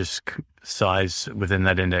largest size within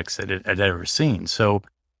that index that it had ever seen. So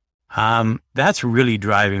that's really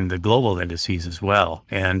driving the global indices as well.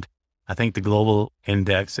 And I think the global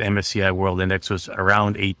index, MSCI World Index, was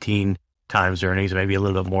around 18 times earnings, maybe a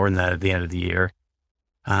little bit more than that at the end of the year.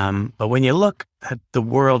 But when you look at the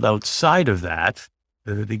world outside of that,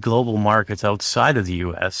 the global markets outside of the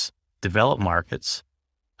U.S., developed markets,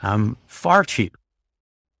 far cheaper.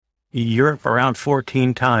 Europe around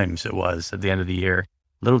 14 times it was at the end of the year,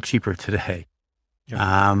 a little cheaper today.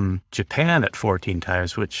 Yeah. Japan at 14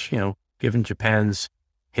 times, which, given Japan's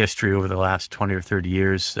history over the last 20 or 30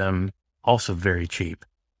 years, also very cheap.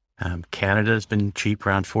 Canada has been cheap,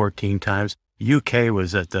 around 14 times. UK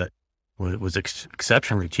was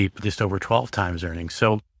exceptionally cheap, just over 12 times earnings.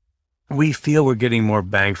 So we feel we're getting more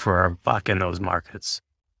bang for our buck in those markets.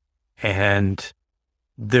 And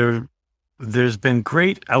there's been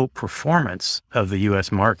great outperformance of the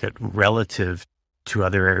U.S. market relative to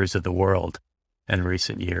other areas of the world in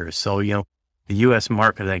recent years. So, the U.S.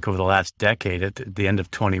 market, I think over the last decade, at the end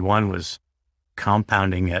of 21, was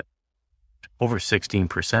compounding at over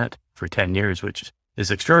 16% for 10 years, which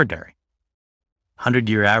is extraordinary.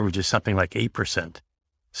 100-year average is something like 8%.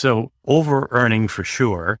 So over earning for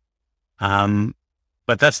sure.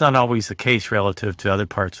 But that's not always the case relative to other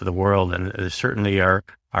parts of the world. And there certainly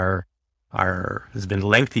there's been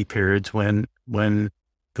lengthy periods when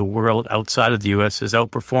the world outside of the U.S. has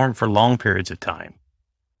outperformed for long periods of time.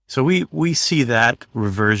 So we see that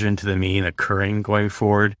reversion to the mean occurring going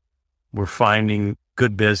forward. We're finding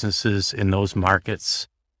good businesses in those markets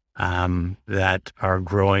that are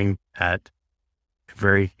growing at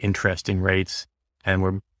very interesting rates, and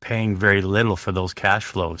we're paying very little for those cash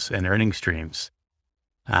flows and earning streams.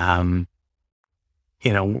 We're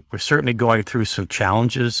certainly going through some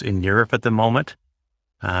challenges in Europe at the moment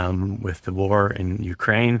with the war in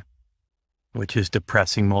Ukraine, which is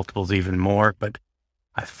depressing multiples even more. But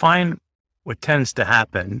I find what tends to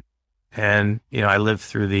happen, and I lived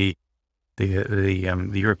through the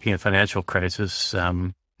European financial crisis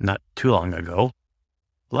not too long ago.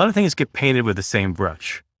 A lot of things get painted with the same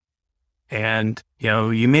brush. And,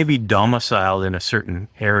 you may be domiciled in a certain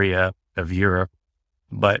area of Europe,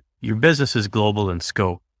 but your business is global in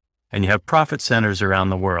scope and you have profit centers around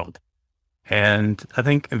the world. And I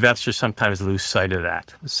think investors sometimes lose sight of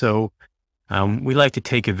that. So we like to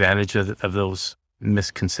take advantage of those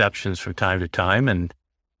misconceptions from time to time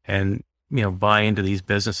and buy into these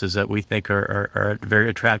businesses that we think are at very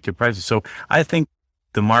attractive prices. So I think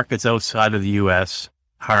the markets outside of the U.S.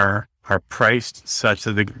 are priced such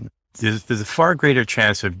that there's a far greater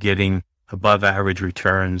chance of getting above average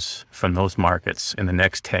returns from those markets in the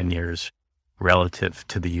next 10 years relative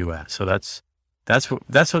to the U.S. So that's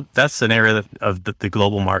an area of the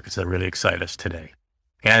global markets that really excite us today.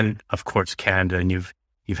 And of course, Canada, and you've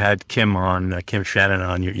had Kim Shannon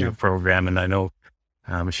on your program, and I know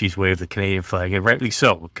she's waved the Canadian flag, and rightly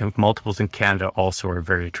so. Multiples in Canada also are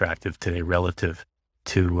very attractive today relative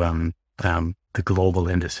to the global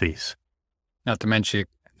indices. Not to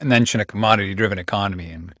mention a commodity-driven economy,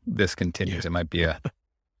 and this continues. It might be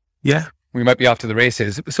we might be off to the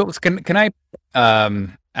races. So can I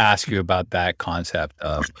ask you about that concept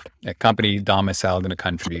of a company domiciled in a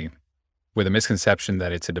country with a misconception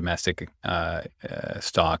that it's a domestic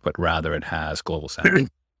stock, but rather it has global center?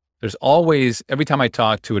 There's always, every time I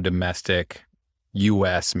talk to a domestic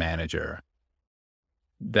U.S. manager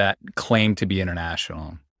that claim to be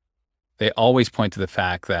international, they always point to the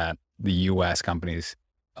fact that the U.S. companies,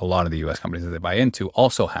 a lot of the U.S. companies that they buy into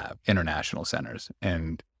also have international centers,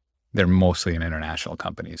 and they're mostly an international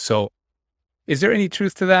companies. So is there any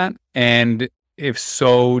truth to that? And if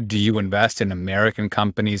so, do you invest in American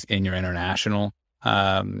companies in your international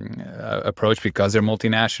approach because they're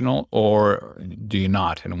multinational, or do you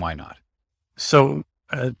not, and why not? So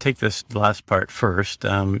take this last part first.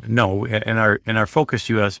 No, in our focused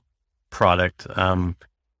U.S. product,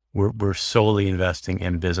 we're solely investing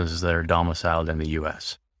in businesses that are domiciled in the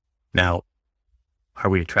U.S. Now, are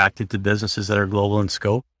we attracted to businesses that are global in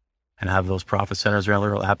scope and have those profit centers around the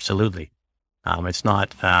world? Absolutely. It's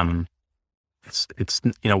not. It's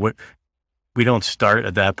we don't start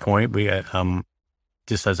at that point. We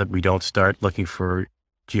just as we don't start looking for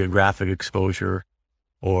geographic exposure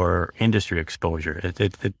or industry exposure.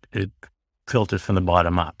 It filters from the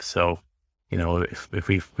bottom up. So, if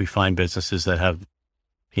we find businesses that have,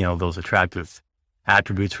 those attractive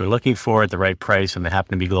attributes we're looking for at the right price and they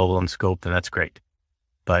happen to be global in scope, then that's great.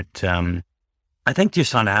 But I think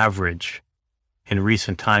just on average, in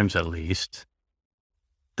recent times at least,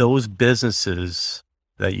 those businesses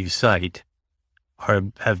that you cite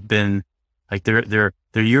have been like their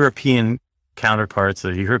European counterparts,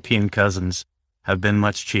 their European cousins have been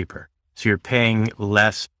much cheaper. So you're paying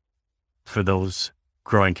less for those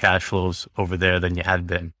growing cash flows over there than you had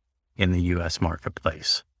been in the U.S.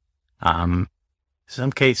 marketplace.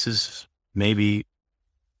 Some cases maybe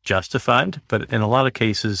justified, but in a lot of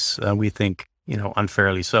cases, we think,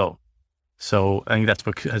 unfairly so. So I think that's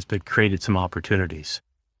what has been created some opportunities.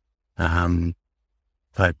 But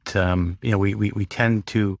we tend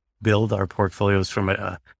to build our portfolios from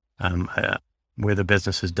where the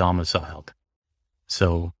business is domiciled.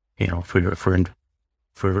 So, if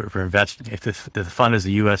we're investing, if the fund is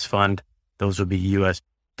a U.S. fund, those would be U.S.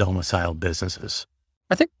 domiciled businesses.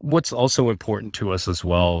 I think what's also important to us as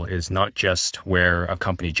well is not just where a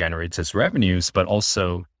company generates its revenues, but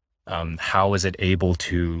also how is it able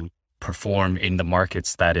to perform in the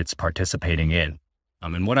markets that it's participating in.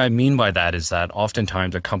 And what I mean by that is that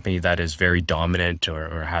oftentimes a company that is very dominant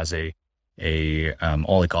or has a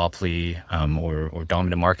oligopoly or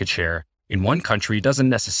dominant market share in one country doesn't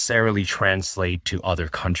necessarily translate to other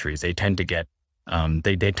countries. They tend to get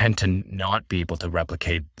they tend to not be able to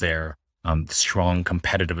replicate their strong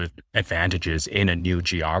competitive advantages in a new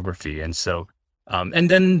geography. And so, and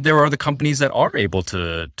then there are the companies that are able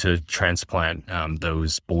to transplant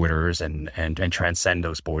those borders and transcend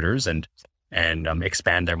those borders and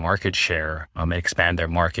expand their market share, expand their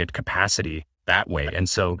market capacity that way. And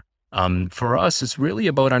so, for us, it's really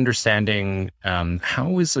about understanding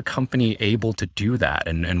how is a company able to do that,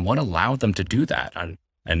 and what allowed them to do that,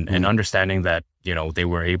 and understanding that they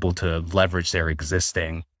were able to leverage their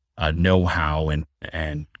existing know-how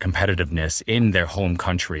and competitiveness in their home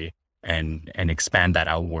country and expand that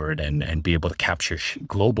outward and be able to capture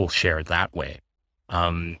global share that way.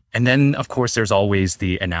 And then, of course, there's always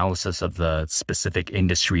the analysis of the specific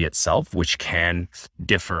industry itself, which can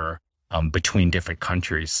differ between different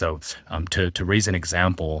countries. So to raise an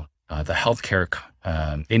example, the healthcare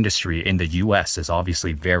industry in the US is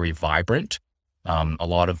obviously very vibrant. A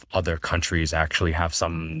lot of other countries actually have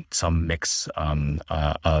some mix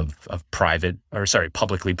of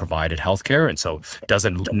publicly provided healthcare, and so it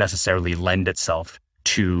doesn't necessarily lend itself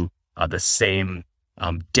to the same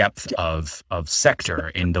depth of sector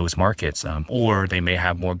in those markets, or they may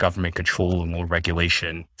have more government control and more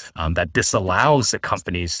regulation that disallows the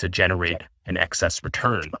companies to generate an excess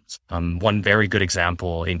return. One very good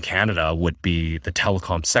example in Canada would be the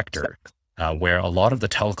telecom sector, where a lot of the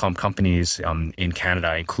telecom companies in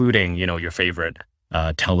Canada, including your favorite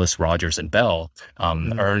TELUS, Rogers, and Bell,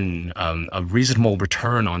 earn a reasonable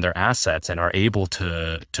return on their assets and are able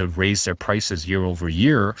to raise their prices year over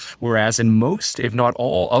year. Whereas in most, if not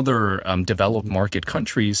all, other developed market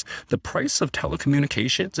countries, the price of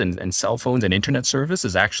telecommunications and cell phones and internet service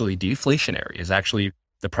is actually deflationary. Is actually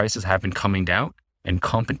the prices have been coming down and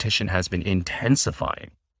competition has been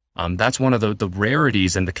intensifying. That's one of the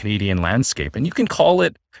rarities in the Canadian landscape, and you can call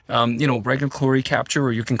it, regulatory capture,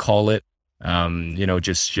 or you can call it,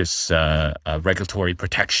 just regulatory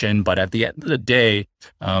protection. But at the end of the day,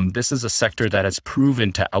 this is a sector that has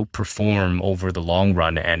proven to outperform over the long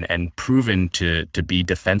run and proven to be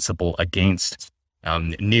defensible against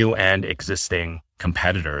new and existing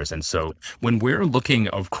competitors. And so when we're looking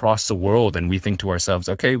across the world and we think to ourselves,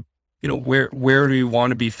 okay, where do you want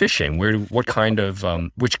to be fishing? What kind of,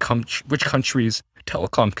 which countries,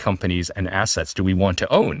 telecom companies and assets do we want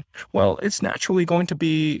to own? Well, it's naturally going to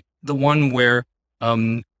be the one where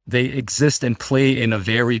they exist and play in a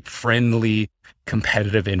very friendly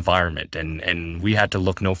competitive environment, and we had to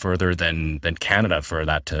look no further than Canada for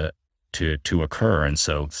that to occur. And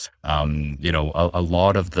so, a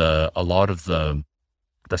lot of the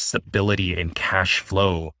stability in cash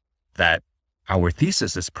flow that our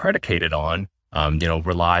thesis is predicated on,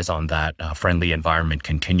 relies on that friendly environment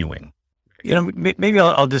continuing. Maybe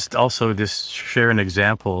I'll just also just share an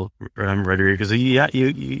example, Rodrigo, because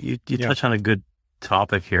you touch on a good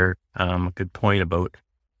topic here, a good point about,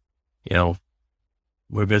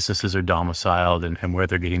 where businesses are domiciled and where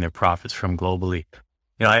they're getting their profits from globally.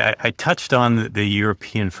 I touched on the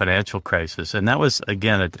European financial crisis, and that was,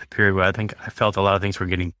 again, a period where I felt a lot of things were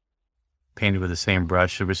getting painted with the same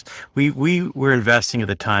brush. We were investing at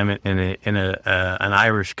the time in an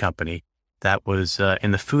Irish company that was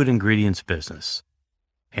in the food ingredients business,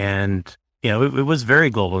 and it was very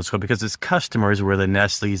global in scope because its customers were the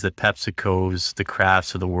Nestle's, the PepsiCo's, the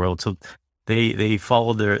Krafts of the world. So they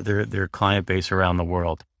followed their client base around the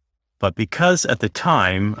world. But because at the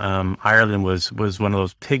time, Ireland was one of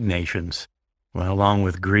those pig nations, along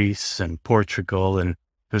with Greece and Portugal, and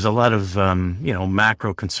there's a lot of,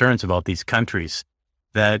 macro concerns about these countries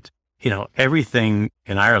that, everything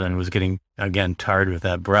in Ireland was getting, again, tarred with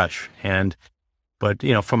that brush. But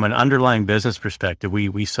from an underlying business perspective,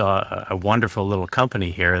 we saw a wonderful little company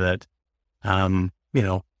here that,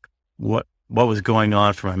 what was going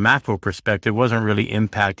on from a macro perspective wasn't really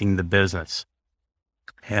impacting the business.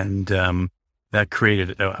 And that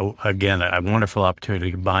created, again, a wonderful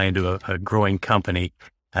opportunity to buy into a growing company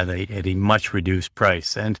at a much reduced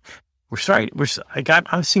price. And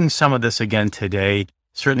I'm seeing some of this again today,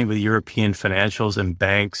 certainly with European financials and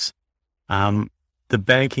banks. The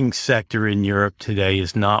banking sector in Europe today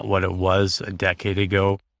is not what it was a decade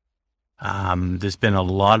ago. There's been a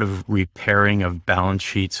lot of repairing of balance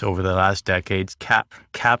sheets over the last decades.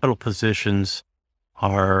 Capital positions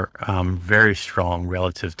are very strong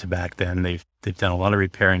relative to back then. They've done a lot of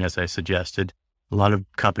repairing, as I suggested. A lot of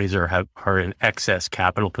companies are in excess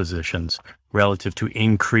capital positions relative to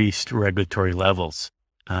increased regulatory levels.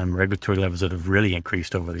 Regulatory levels that have really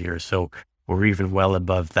increased over the years. So we're even well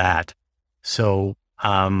above that. So,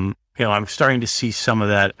 I'm starting to see some of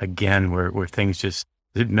that again, where things just,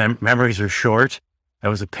 memories are short. That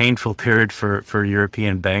was a painful period for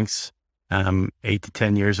European banks 8 to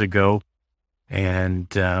 10 years ago. And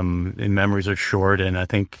memories are short. And I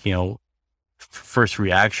think, first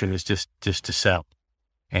reaction is just to sell.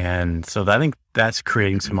 And so I think that's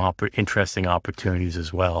creating some interesting opportunities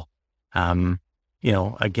as well.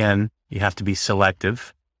 Again, you have to be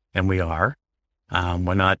selective, and we are.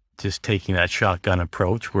 We're not just taking that shotgun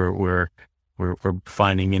approach. We're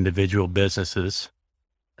finding individual businesses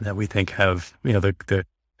that we think have, the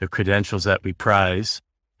credentials that we prize,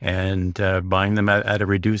 and buying them at a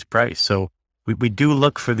reduced price. So we do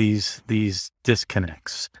look for these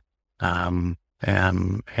disconnects. And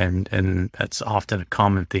that's often a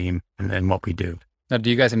common theme in what we do. Now, do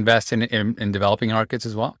you guys invest in developing markets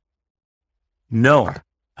as well? No.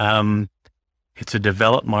 It's a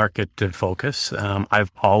developed market focus.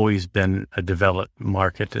 I've always been a developed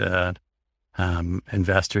market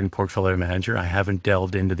investor and portfolio manager. I haven't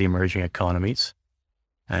delved into the emerging economies.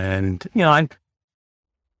 And, I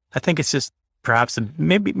think it's just perhaps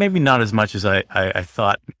maybe not as much as I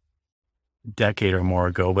thought a decade or more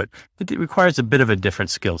ago, but it requires a bit of a different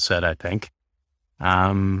skill set, I think.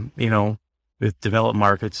 With developed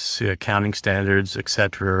markets, accounting standards, et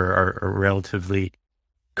cetera, are relatively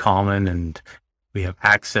common, and we have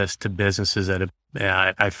access to businesses that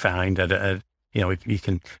I find that we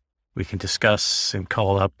can discuss and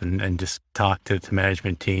call up and just talk to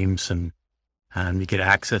management teams, and you get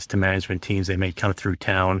access to management teams. They may come through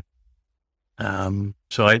town.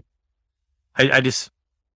 So I just,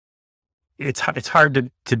 it's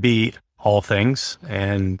hard to be all things.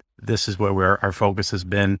 And this is where our focus has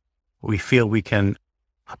been. We feel we can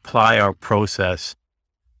apply our process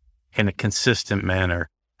in a consistent manner,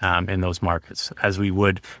 in those markets, as we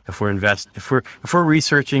would if we're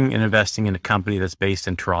researching and investing in a company that's based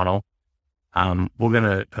in Toronto. We're going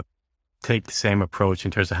to take the same approach in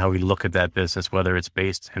terms of how we look at that business, whether it's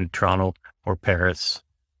based in Toronto or Paris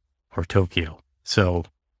or Tokyo. So,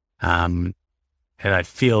 and I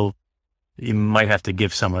feel you might have to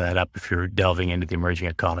give some of that up if you're delving into the emerging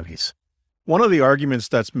economies. One of the arguments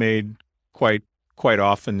that's made quite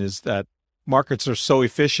often is that markets are so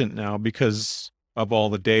efficient now because of all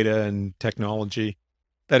the data and technology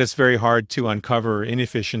that it's very hard to uncover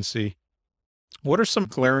inefficiency. What are some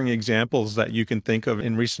glaring examples that you can think of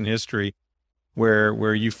in recent history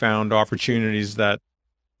where you found opportunities that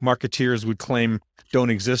marketeers would claim don't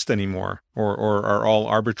exist anymore or are all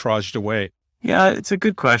arbitraged away? Yeah, it's a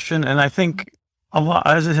good question. And I think, A lot,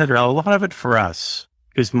 as I said, a lot of it for us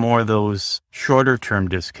is more those shorter term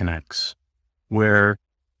disconnects where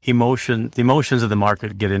the emotions of the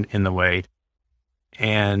market get in the way,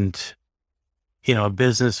 and a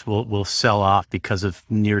business will sell off because of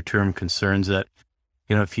near term concerns that,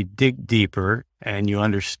 if you dig deeper and you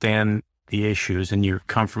understand the issues and you're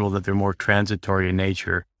comfortable that they're more transitory in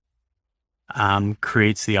nature,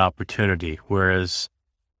 creates the opportunity. Whereas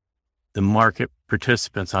the market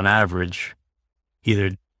participants on average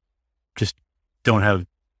either just don't have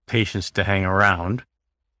patience to hang around,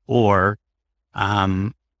 or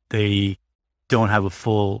they don't have a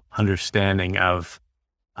full understanding of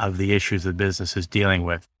the issues the business is dealing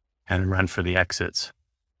with and run for the exits.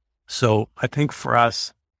 So I think for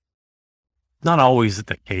us, not always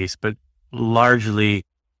the case, but largely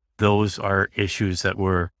those are issues that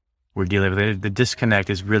we're dealing with. The disconnect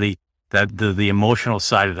is really that the emotional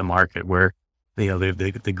side of the market where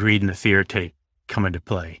the greed and the fear come into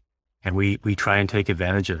play, and we try and take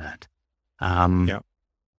advantage of that.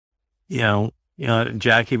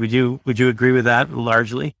 Jackie, would you agree with that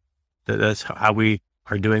largely? That's how we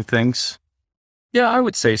are doing things? Yeah, I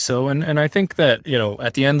would say so. And I think that,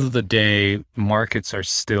 at the end of the day, markets are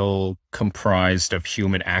still comprised of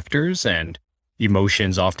human actors, and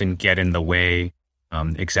emotions often get in the way.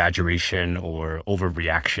 Exaggeration or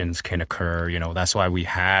overreactions can occur. That's why we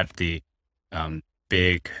had the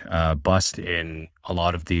big bust in a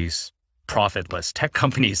lot of these profitless tech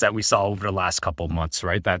companies that we saw over the last couple of months,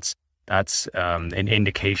 right? That's an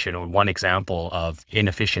indication or one example of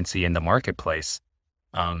inefficiency in the marketplace.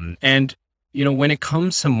 And when it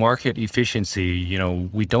comes to market efficiency,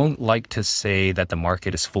 we don't like to say that the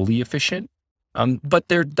market is fully efficient, but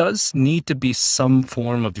there does need to be some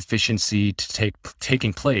form of efficiency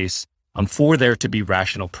taking place for there to be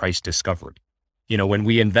rational price discovery. When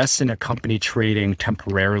we invest in a company trading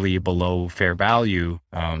temporarily below fair value,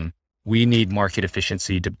 we need market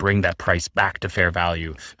efficiency to bring that price back to fair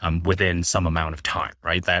value within some amount of time,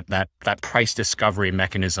 right? That price discovery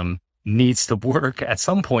mechanism needs to work at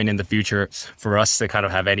some point in the future for us to kind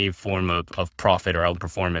of have any form of profit or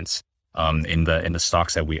outperformance in the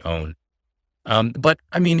stocks that we own. But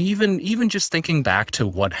I mean, even just thinking back to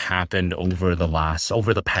what happened over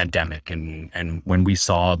the pandemic and when we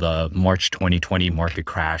saw the March 2020 market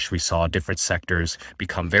crash, we saw different sectors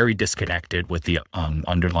become very disconnected with the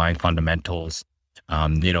underlying fundamentals.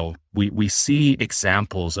 We see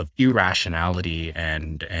examples of irrationality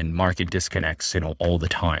and market disconnects, all the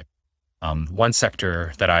time. One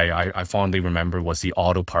sector that I fondly remember was the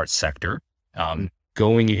auto parts sector.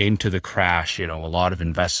 Going into the crash, a lot of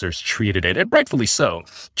investors treated it, and rightfully so,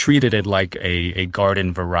 treated it like a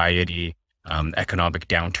garden variety economic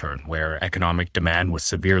downturn where economic demand was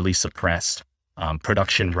severely suppressed.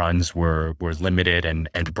 Production runs were limited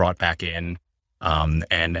and brought back in.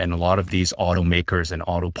 And a lot of these automakers and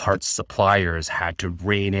auto parts suppliers had to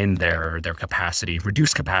rein in their capacity,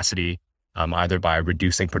 reduce capacity, either by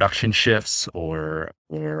reducing production shifts or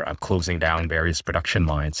closing down various production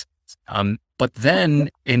lines. But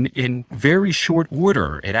then in very short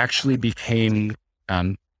order, it actually became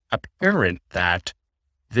apparent that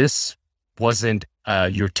this wasn't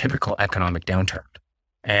your typical economic downturn.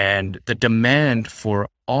 And the demand for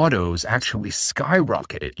autos actually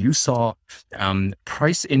skyrocketed. You saw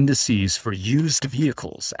price indices for used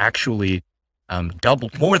vehicles actually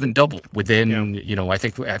more than double within, I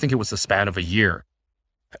think it was the span of a year.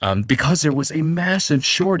 Because there was a massive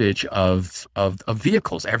shortage of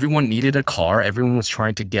vehicles. Everyone needed a car. Everyone was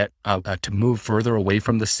trying to get to move further away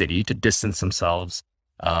from the city, to distance themselves,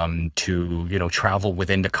 to travel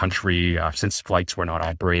within the country since flights were not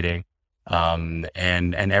operating, and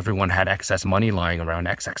everyone had excess money lying around,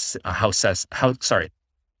 excess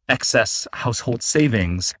household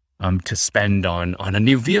savings to spend on a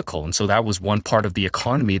new vehicle, and so that was one part of the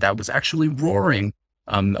economy that was actually roaring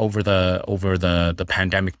over the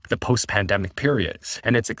pandemic, the post-pandemic period.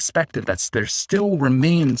 And it's expected that there still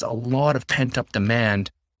remains a lot of pent-up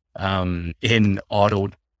demand in auto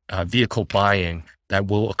vehicle buying that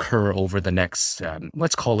will occur over the next,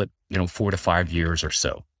 let's call it, 4 to 5 years or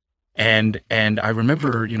so. And I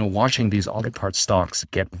remember, watching these auto parts stocks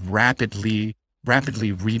get rapidly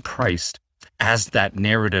repriced as that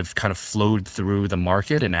narrative kind of flowed through the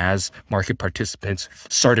market, and as market participants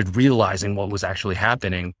started realizing what was actually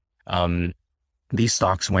happening, these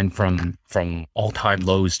stocks went from all-time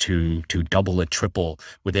lows to double and triple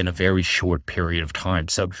within a very short period of time.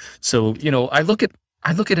 So I look at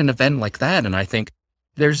an event like that, and I think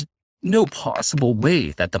there's no possible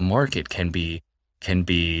way that the market can be can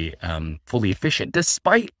be fully efficient,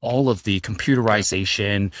 despite all of the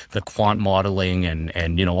computerization, the quant modeling,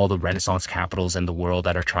 and all the Renaissance capitals in the world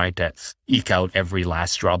that are trying to eke out every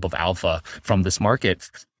last drop of alpha from this market.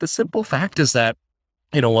 The simple fact is that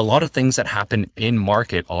a lot of things that happen in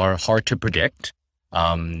market are hard to predict.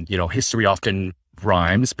 History often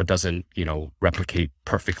rhymes, but doesn't replicate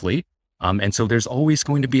perfectly. And so there's always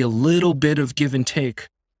going to be a little bit of give and take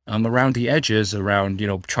around the edges, around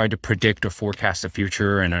trying to predict or forecast the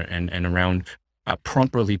future, and around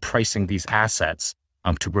properly pricing these assets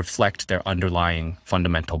to reflect their underlying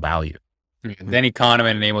fundamental value. Then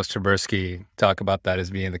economist and Amos Tversky talk about that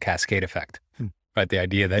as being the cascade effect, right? The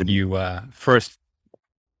idea that you first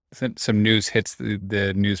some news hits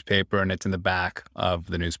the newspaper and it's in the back of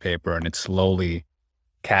the newspaper, and it slowly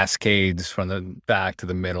cascades from the back to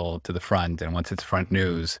the middle to the front. And once it's front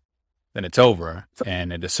news, then it's over.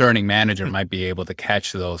 And a discerning manager might be able to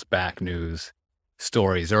catch those back news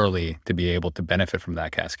stories early to be able to benefit from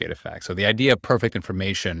that cascade effect. So the idea of perfect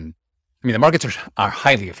information, the markets are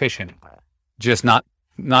highly efficient, just not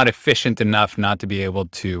efficient enough not to be able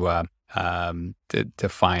to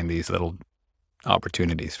find these little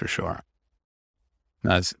opportunities, for sure.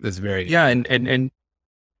 That's very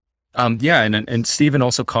and Stephen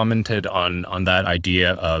also commented on that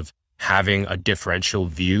idea of having a differential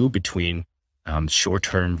view between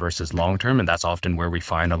short-term versus long-term. And that's often where we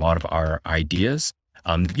find a lot of our ideas.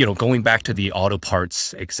 Going back to the auto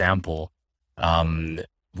parts example,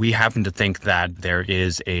 we happen to think that there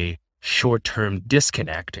is a short-term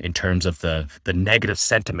disconnect in terms of the negative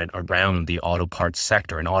sentiment around the auto parts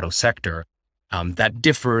sector and auto sector that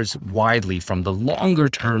differs widely from the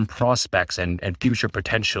longer-term prospects and future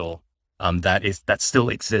potential that still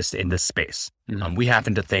exists in this space. We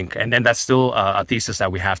happen to think, and that's still a thesis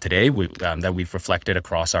that we have today, that we've reflected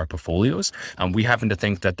across our portfolios. We happen to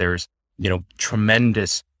think that there's,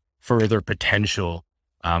 tremendous further potential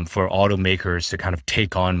for automakers to kind of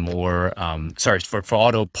take on more, for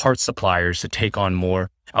auto parts suppliers to take on more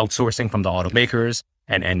outsourcing from the automakers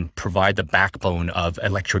and provide the backbone of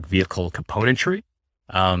electric vehicle componentry.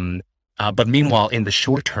 But meanwhile, in the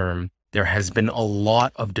short term, there has been a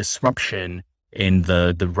lot of disruption in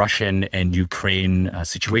the Russian and Ukraine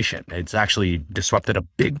situation. It's actually disrupted a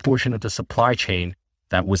big portion of the supply chain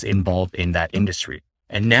that was involved in that industry.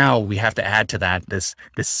 And now we have to add to that this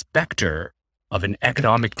specter of an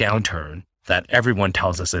economic downturn that everyone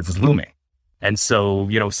tells us is looming. And so,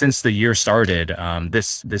 since the year started,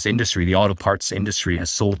 this industry, the auto parts industry,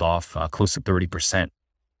 has sold off close to 30%.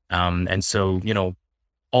 And so,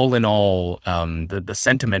 all in all, the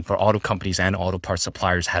sentiment for auto companies and auto parts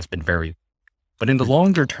suppliers has been very, but in the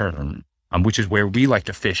longer term, which is where we like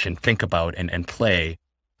to fish and think about and play,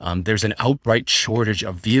 there's an outright shortage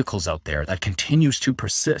of vehicles out there that continues to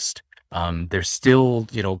persist. There's still,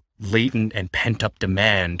 latent and pent up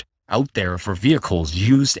demand out there for vehicles,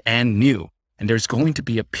 used and new. And there's going to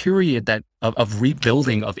be a period of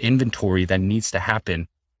rebuilding of inventory that needs to happen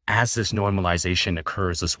as this normalization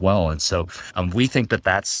occurs as well. And so we think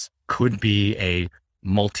that could be a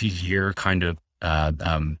multi-year kind of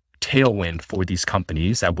tailwind for these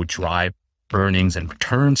companies that would drive earnings and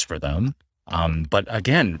returns for them. But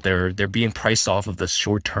again, they're being priced off of the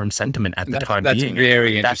short-term sentiment at the time being. That's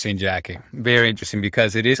very interesting, Jackie. Very interesting,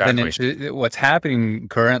 because it is what's happening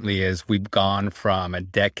currently is we've gone from a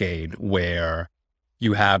decade where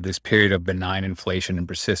you have this period of benign inflation and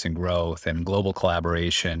persistent growth and global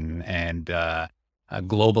collaboration and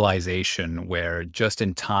globalization, where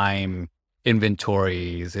just-in-time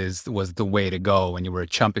inventories was the way to go, and you were a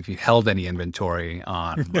chump if you held any inventory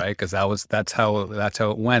on, right? Because that's how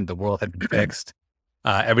it went. The world had been fixed,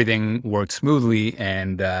 everything worked smoothly,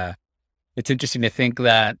 and it's interesting to think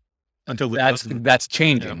that that's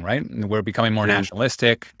changing, right? We're becoming more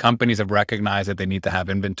nationalistic. Companies have recognized that they need to have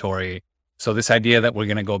inventory. So this idea that we're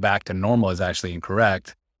going to go back to normal is actually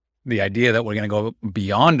incorrect. The idea that we're going to go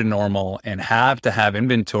beyond normal and have to have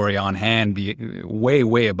inventory on hand be way,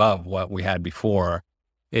 way above what we had before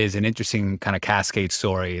is an interesting kind of cascade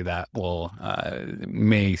story that will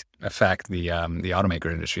may affect the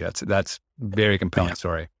automaker industry. That's very compelling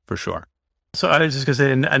story for sure. So I was just going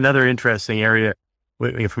to say another interesting area.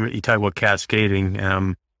 You talk about cascading,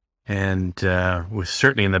 and was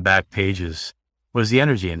certainly in the back pages, was the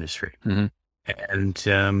energy industry. Mm-hmm. And,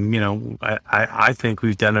 I think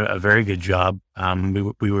we've done a very good job.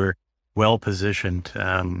 We were well positioned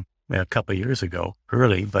a couple of years ago,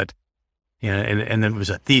 early, but, and it was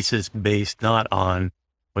a thesis based not on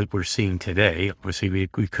what we're seeing today. Obviously, we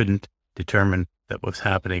couldn't determine that what's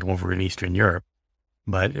happening over in Eastern Europe,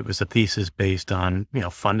 but it was a thesis based on,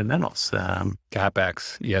 fundamentals.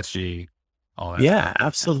 CapEx, ESG, all that. Yeah,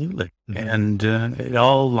 absolutely. And it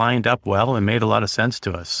all lined up well and made a lot of sense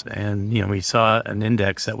to us. And, we saw an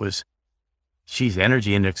index that was,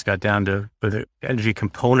 energy index got down to, or the energy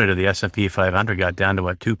component of the S&P 500 got down to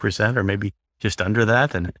 2% or maybe just under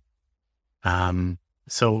that. And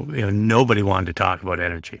so, nobody wanted to talk about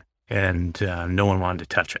energy and no one wanted to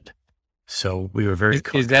touch it. So we were very.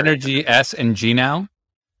 Is energy S and G now?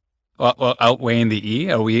 Well, outweighing the E?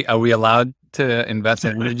 Are we allowed to invest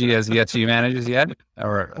in energy as ESG managers yet?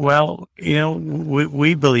 Or well,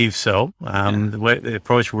 we believe so. The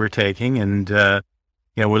approach we're taking, and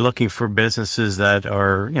we're looking for businesses that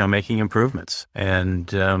are making improvements and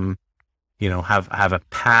have a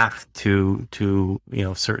path to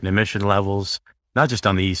certain emission levels, not just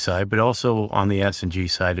on the E side, but also on the S and G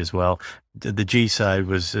side as well. The G side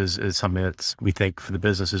is something that's, we think, for the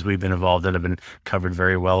businesses we've been involved in, have been covered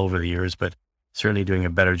very well over the years, but certainly doing a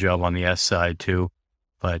better job on the S side too.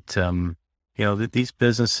 But, these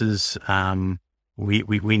businesses,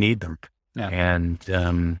 we need them. Yeah.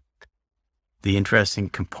 And the interesting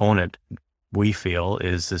component we feel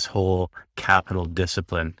is this whole capital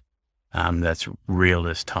discipline that's real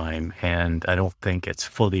this time. And I don't think it's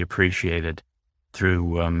fully appreciated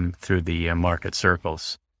through the market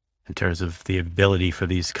circles in terms of the ability for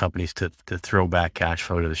these companies to throw back cash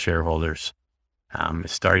flow to the shareholders.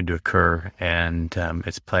 It's starting to occur, and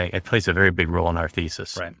it plays a very big role in our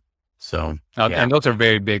thesis. Right. So, and those are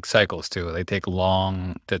very big cycles too. They take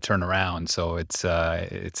long to turn around. So it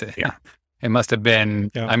must have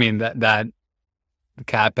been. Yeah. I mean that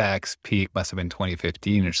CapEx peak must have been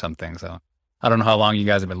 2015 or something. So I don't know how long you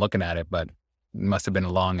guys have been looking at it, but it must have been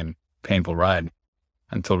a long and painful ride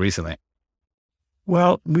until recently.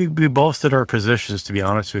 Well, we bolstered our positions, to be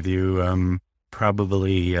honest with you,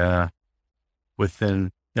 probably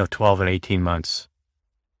within 12 and 18 months,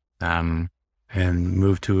 and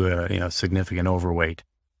moved to a significant overweight.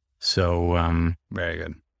 So Very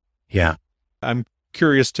good. Yeah, I'm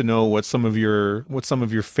curious to know what some of your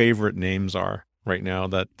favorite names are right now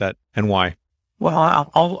that and why. well,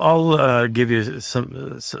 I'll give you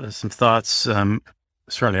some thoughts,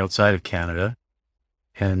 certainly outside of Canada.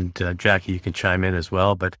 And Jackie, you can chime in as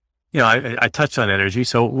well. But I touched on energy.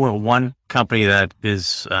 So one company that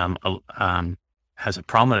is has a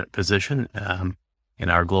prominent position in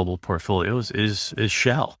our global portfolios is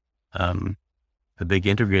Shell, the big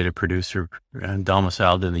integrated producer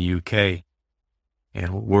domiciled in the UK.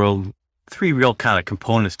 And three real kind of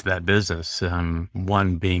components to that business.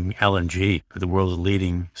 One being LNG, the world's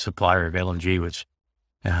leading supplier of LNG, which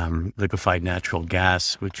liquefied natural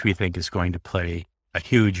gas, which we think is going to play a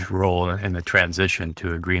huge role in the transition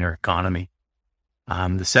to a greener economy.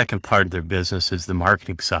 The second part of their business is the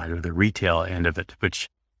marketing side, or the retail end of it, which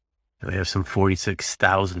they have some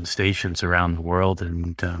 46,000 stations around the world.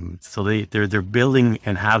 And so they're building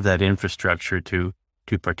and have that infrastructure to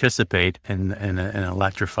participate in an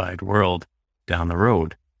electrified world down the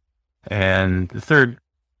road. And the third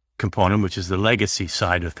component, which is the legacy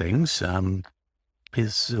side of things,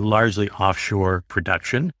 is largely offshore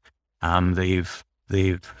production. They've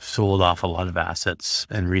sold off a lot of assets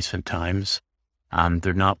in recent times.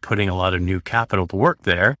 They're not putting a lot of new capital to work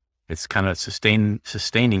there. It's kind of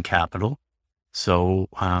sustaining capital. So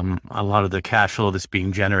a lot of the cash flow that's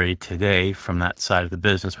being generated today from that side of the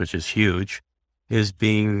business, which is huge, is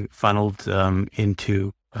being funneled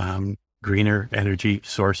into greener energy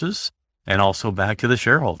sources and also back to the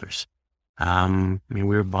shareholders. We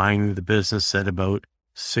were buying the business at about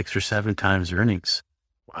 6 or 7 times earnings.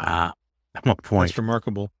 At one point. That's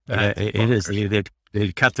remarkable. It is.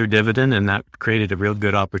 They cut their dividend, and that created a real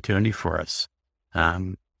good opportunity for us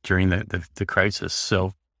during the crisis.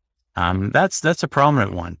 So that's a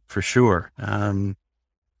prominent one for sure.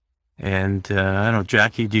 And I don't know,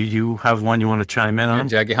 Jackie, do you have one you want to chime in on?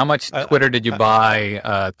 Jackie, how much Twitter did you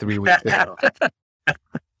buy 3 weeks ago?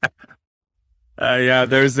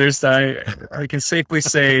 I can safely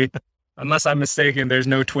say, unless I'm mistaken, there's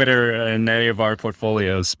no Twitter in any of our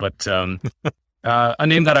portfolios. But a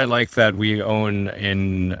name that I like that we own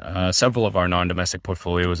in several of our non-domestic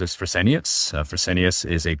portfolios is Fresenius. Fresenius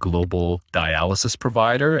is a global dialysis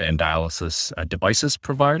provider and dialysis devices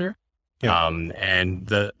provider. Yeah. And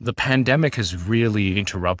the pandemic has really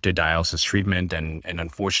interrupted dialysis treatment, and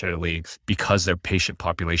unfortunately, because their patient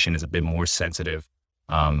population is a bit more sensitive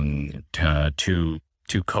to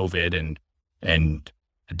COVID and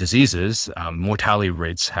diseases, mortality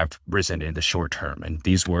rates have risen in the short term, and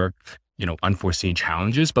these were unforeseen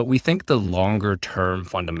challenges. But we think the longer term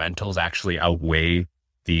fundamentals actually outweigh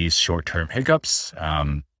these short term hiccups.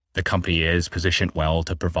 The company is positioned well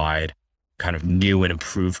to provide kind of new and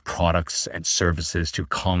improved products and services to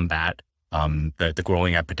combat the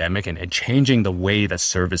growing epidemic and changing the way that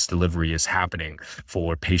service delivery is happening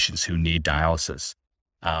for patients who need dialysis.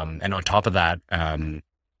 And on top of that,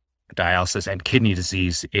 dialysis and kidney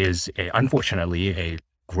disease is unfortunately a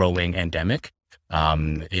growing endemic.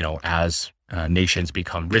 As nations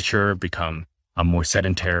become richer, become more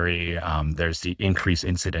sedentary, there's the increased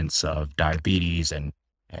incidence of diabetes and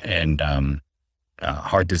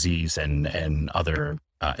heart disease and other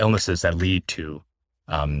illnesses that lead to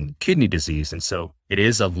kidney disease. And so it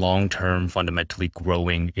is a long-term, fundamentally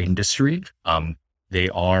growing industry. They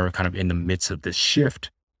are kind of in the midst of this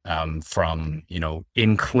shift from,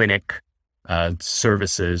 in-clinic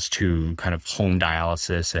services to kind of home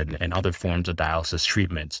dialysis and other forms of dialysis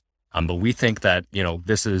treatments. But we think that,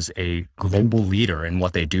 this is a global leader in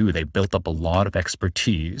what they do. They built up a lot of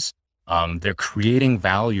expertise. They're creating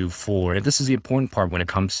value and this is the important part when it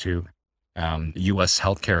comes to U.S.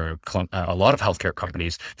 healthcare, a lot of healthcare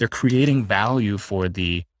companies. They're creating value for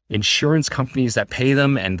the insurance companies that pay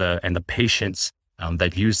them and the patients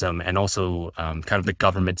that use them, and also kind of the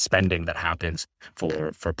government spending that happens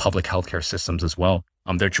for public healthcare systems as well.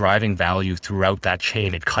 They're driving value throughout that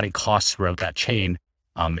chain and cutting costs throughout that chain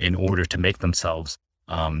in order to make themselves,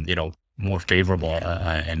 more favorable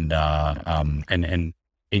and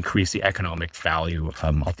increase the economic value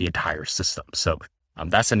of the entire system. So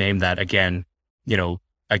that's a name that, again,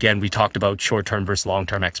 we talked about short-term versus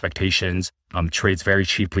long-term expectations. Trades very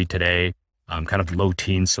cheaply today, kind of low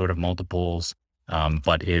teens sort of multiples.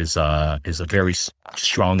 But is a very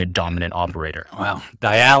strong and dominant operator. Wow.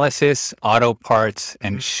 Dialysis, auto parts,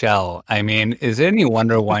 and Shell. I mean, is it any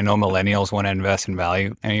wonder why no millennials want to invest in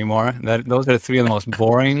value anymore? Those are three of the most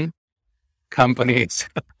boring companies.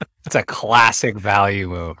 It's a classic value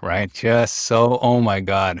move, right? Just so, oh my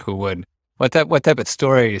God, who would? What type of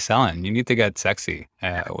story are you selling? You need to get sexy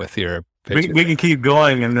with your pitches. We can keep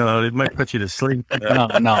going, and it might put you to sleep.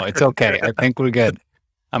 No, it's okay. I think we're good.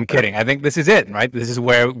 I'm kidding. I think this is it, right? This is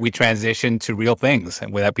where we transition to real things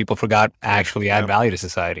where people forgot actually add value to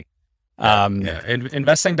society.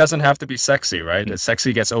 Investing doesn't have to be sexy, right?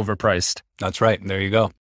 Sexy gets overpriced. That's right. There you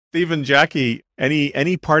go. Stephen, Jackie,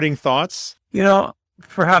 any parting thoughts?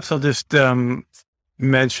 Perhaps I'll just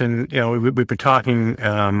mention, we've been talking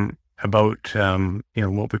about,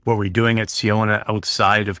 what we're doing at Sionna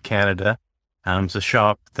outside of Canada. It's a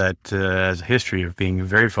shop that has a history of being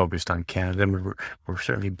very focused on Canada. And we're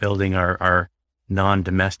certainly building our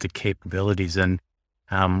non-domestic capabilities. And,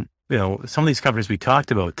 some of these companies we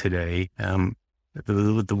talked about today,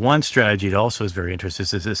 the one strategy that also is very interesting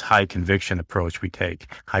is this high conviction approach we take,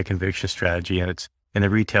 high conviction strategy. And it's in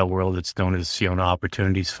the retail world, it's known as Sionna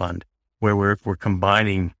Opportunities Fund, where we're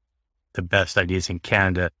combining the best ideas in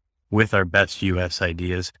Canada with our best U.S.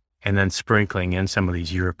 ideas, and then sprinkling in some of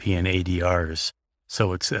these European ADRs.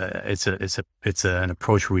 So it's an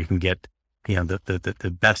approach where we can get,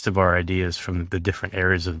 the best of our ideas from the different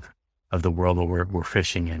areas of the world where we're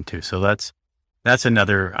fishing into. So that's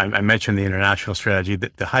another, I mentioned the international strategy,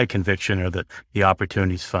 the high conviction or the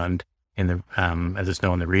opportunities fund in the, as it's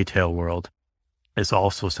known in the retail world, is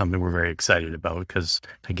also something we're very excited about because,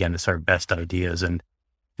 again, it's our best ideas. And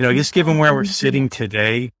just given where we're sitting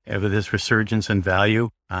today with this resurgence in value,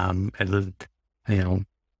 and with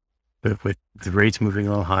the rates moving a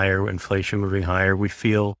little higher, inflation moving higher, we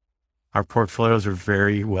feel our portfolios are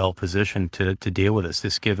very well positioned to deal with this.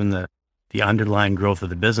 Just given the underlying growth of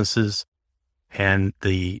the businesses and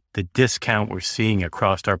the discount we're seeing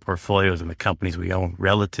across our portfolios and the companies we own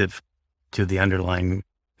relative to the underlying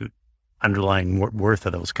worth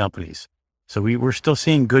of those companies. So we're still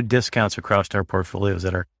seeing good discounts across our portfolios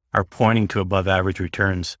that are pointing to above average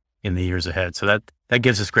returns in the years ahead. So that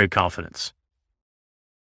gives us great confidence.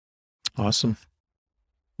 Awesome.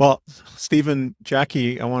 Well, Stephen,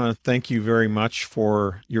 Jackie, I want to thank you very much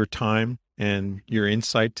for your time and your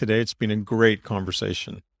insight today. It's been a great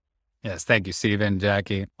conversation. Yes. Thank you, Stephen,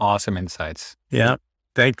 Jackie. Awesome insights. Yeah.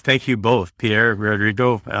 Thank you both, Pierre,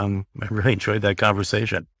 Rodrigo. I really enjoyed that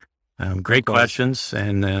conversation. Great questions,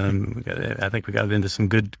 and I think we got into some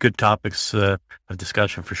good topics of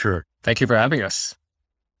discussion for sure. Thank you for having us.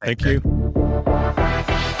 Thank you.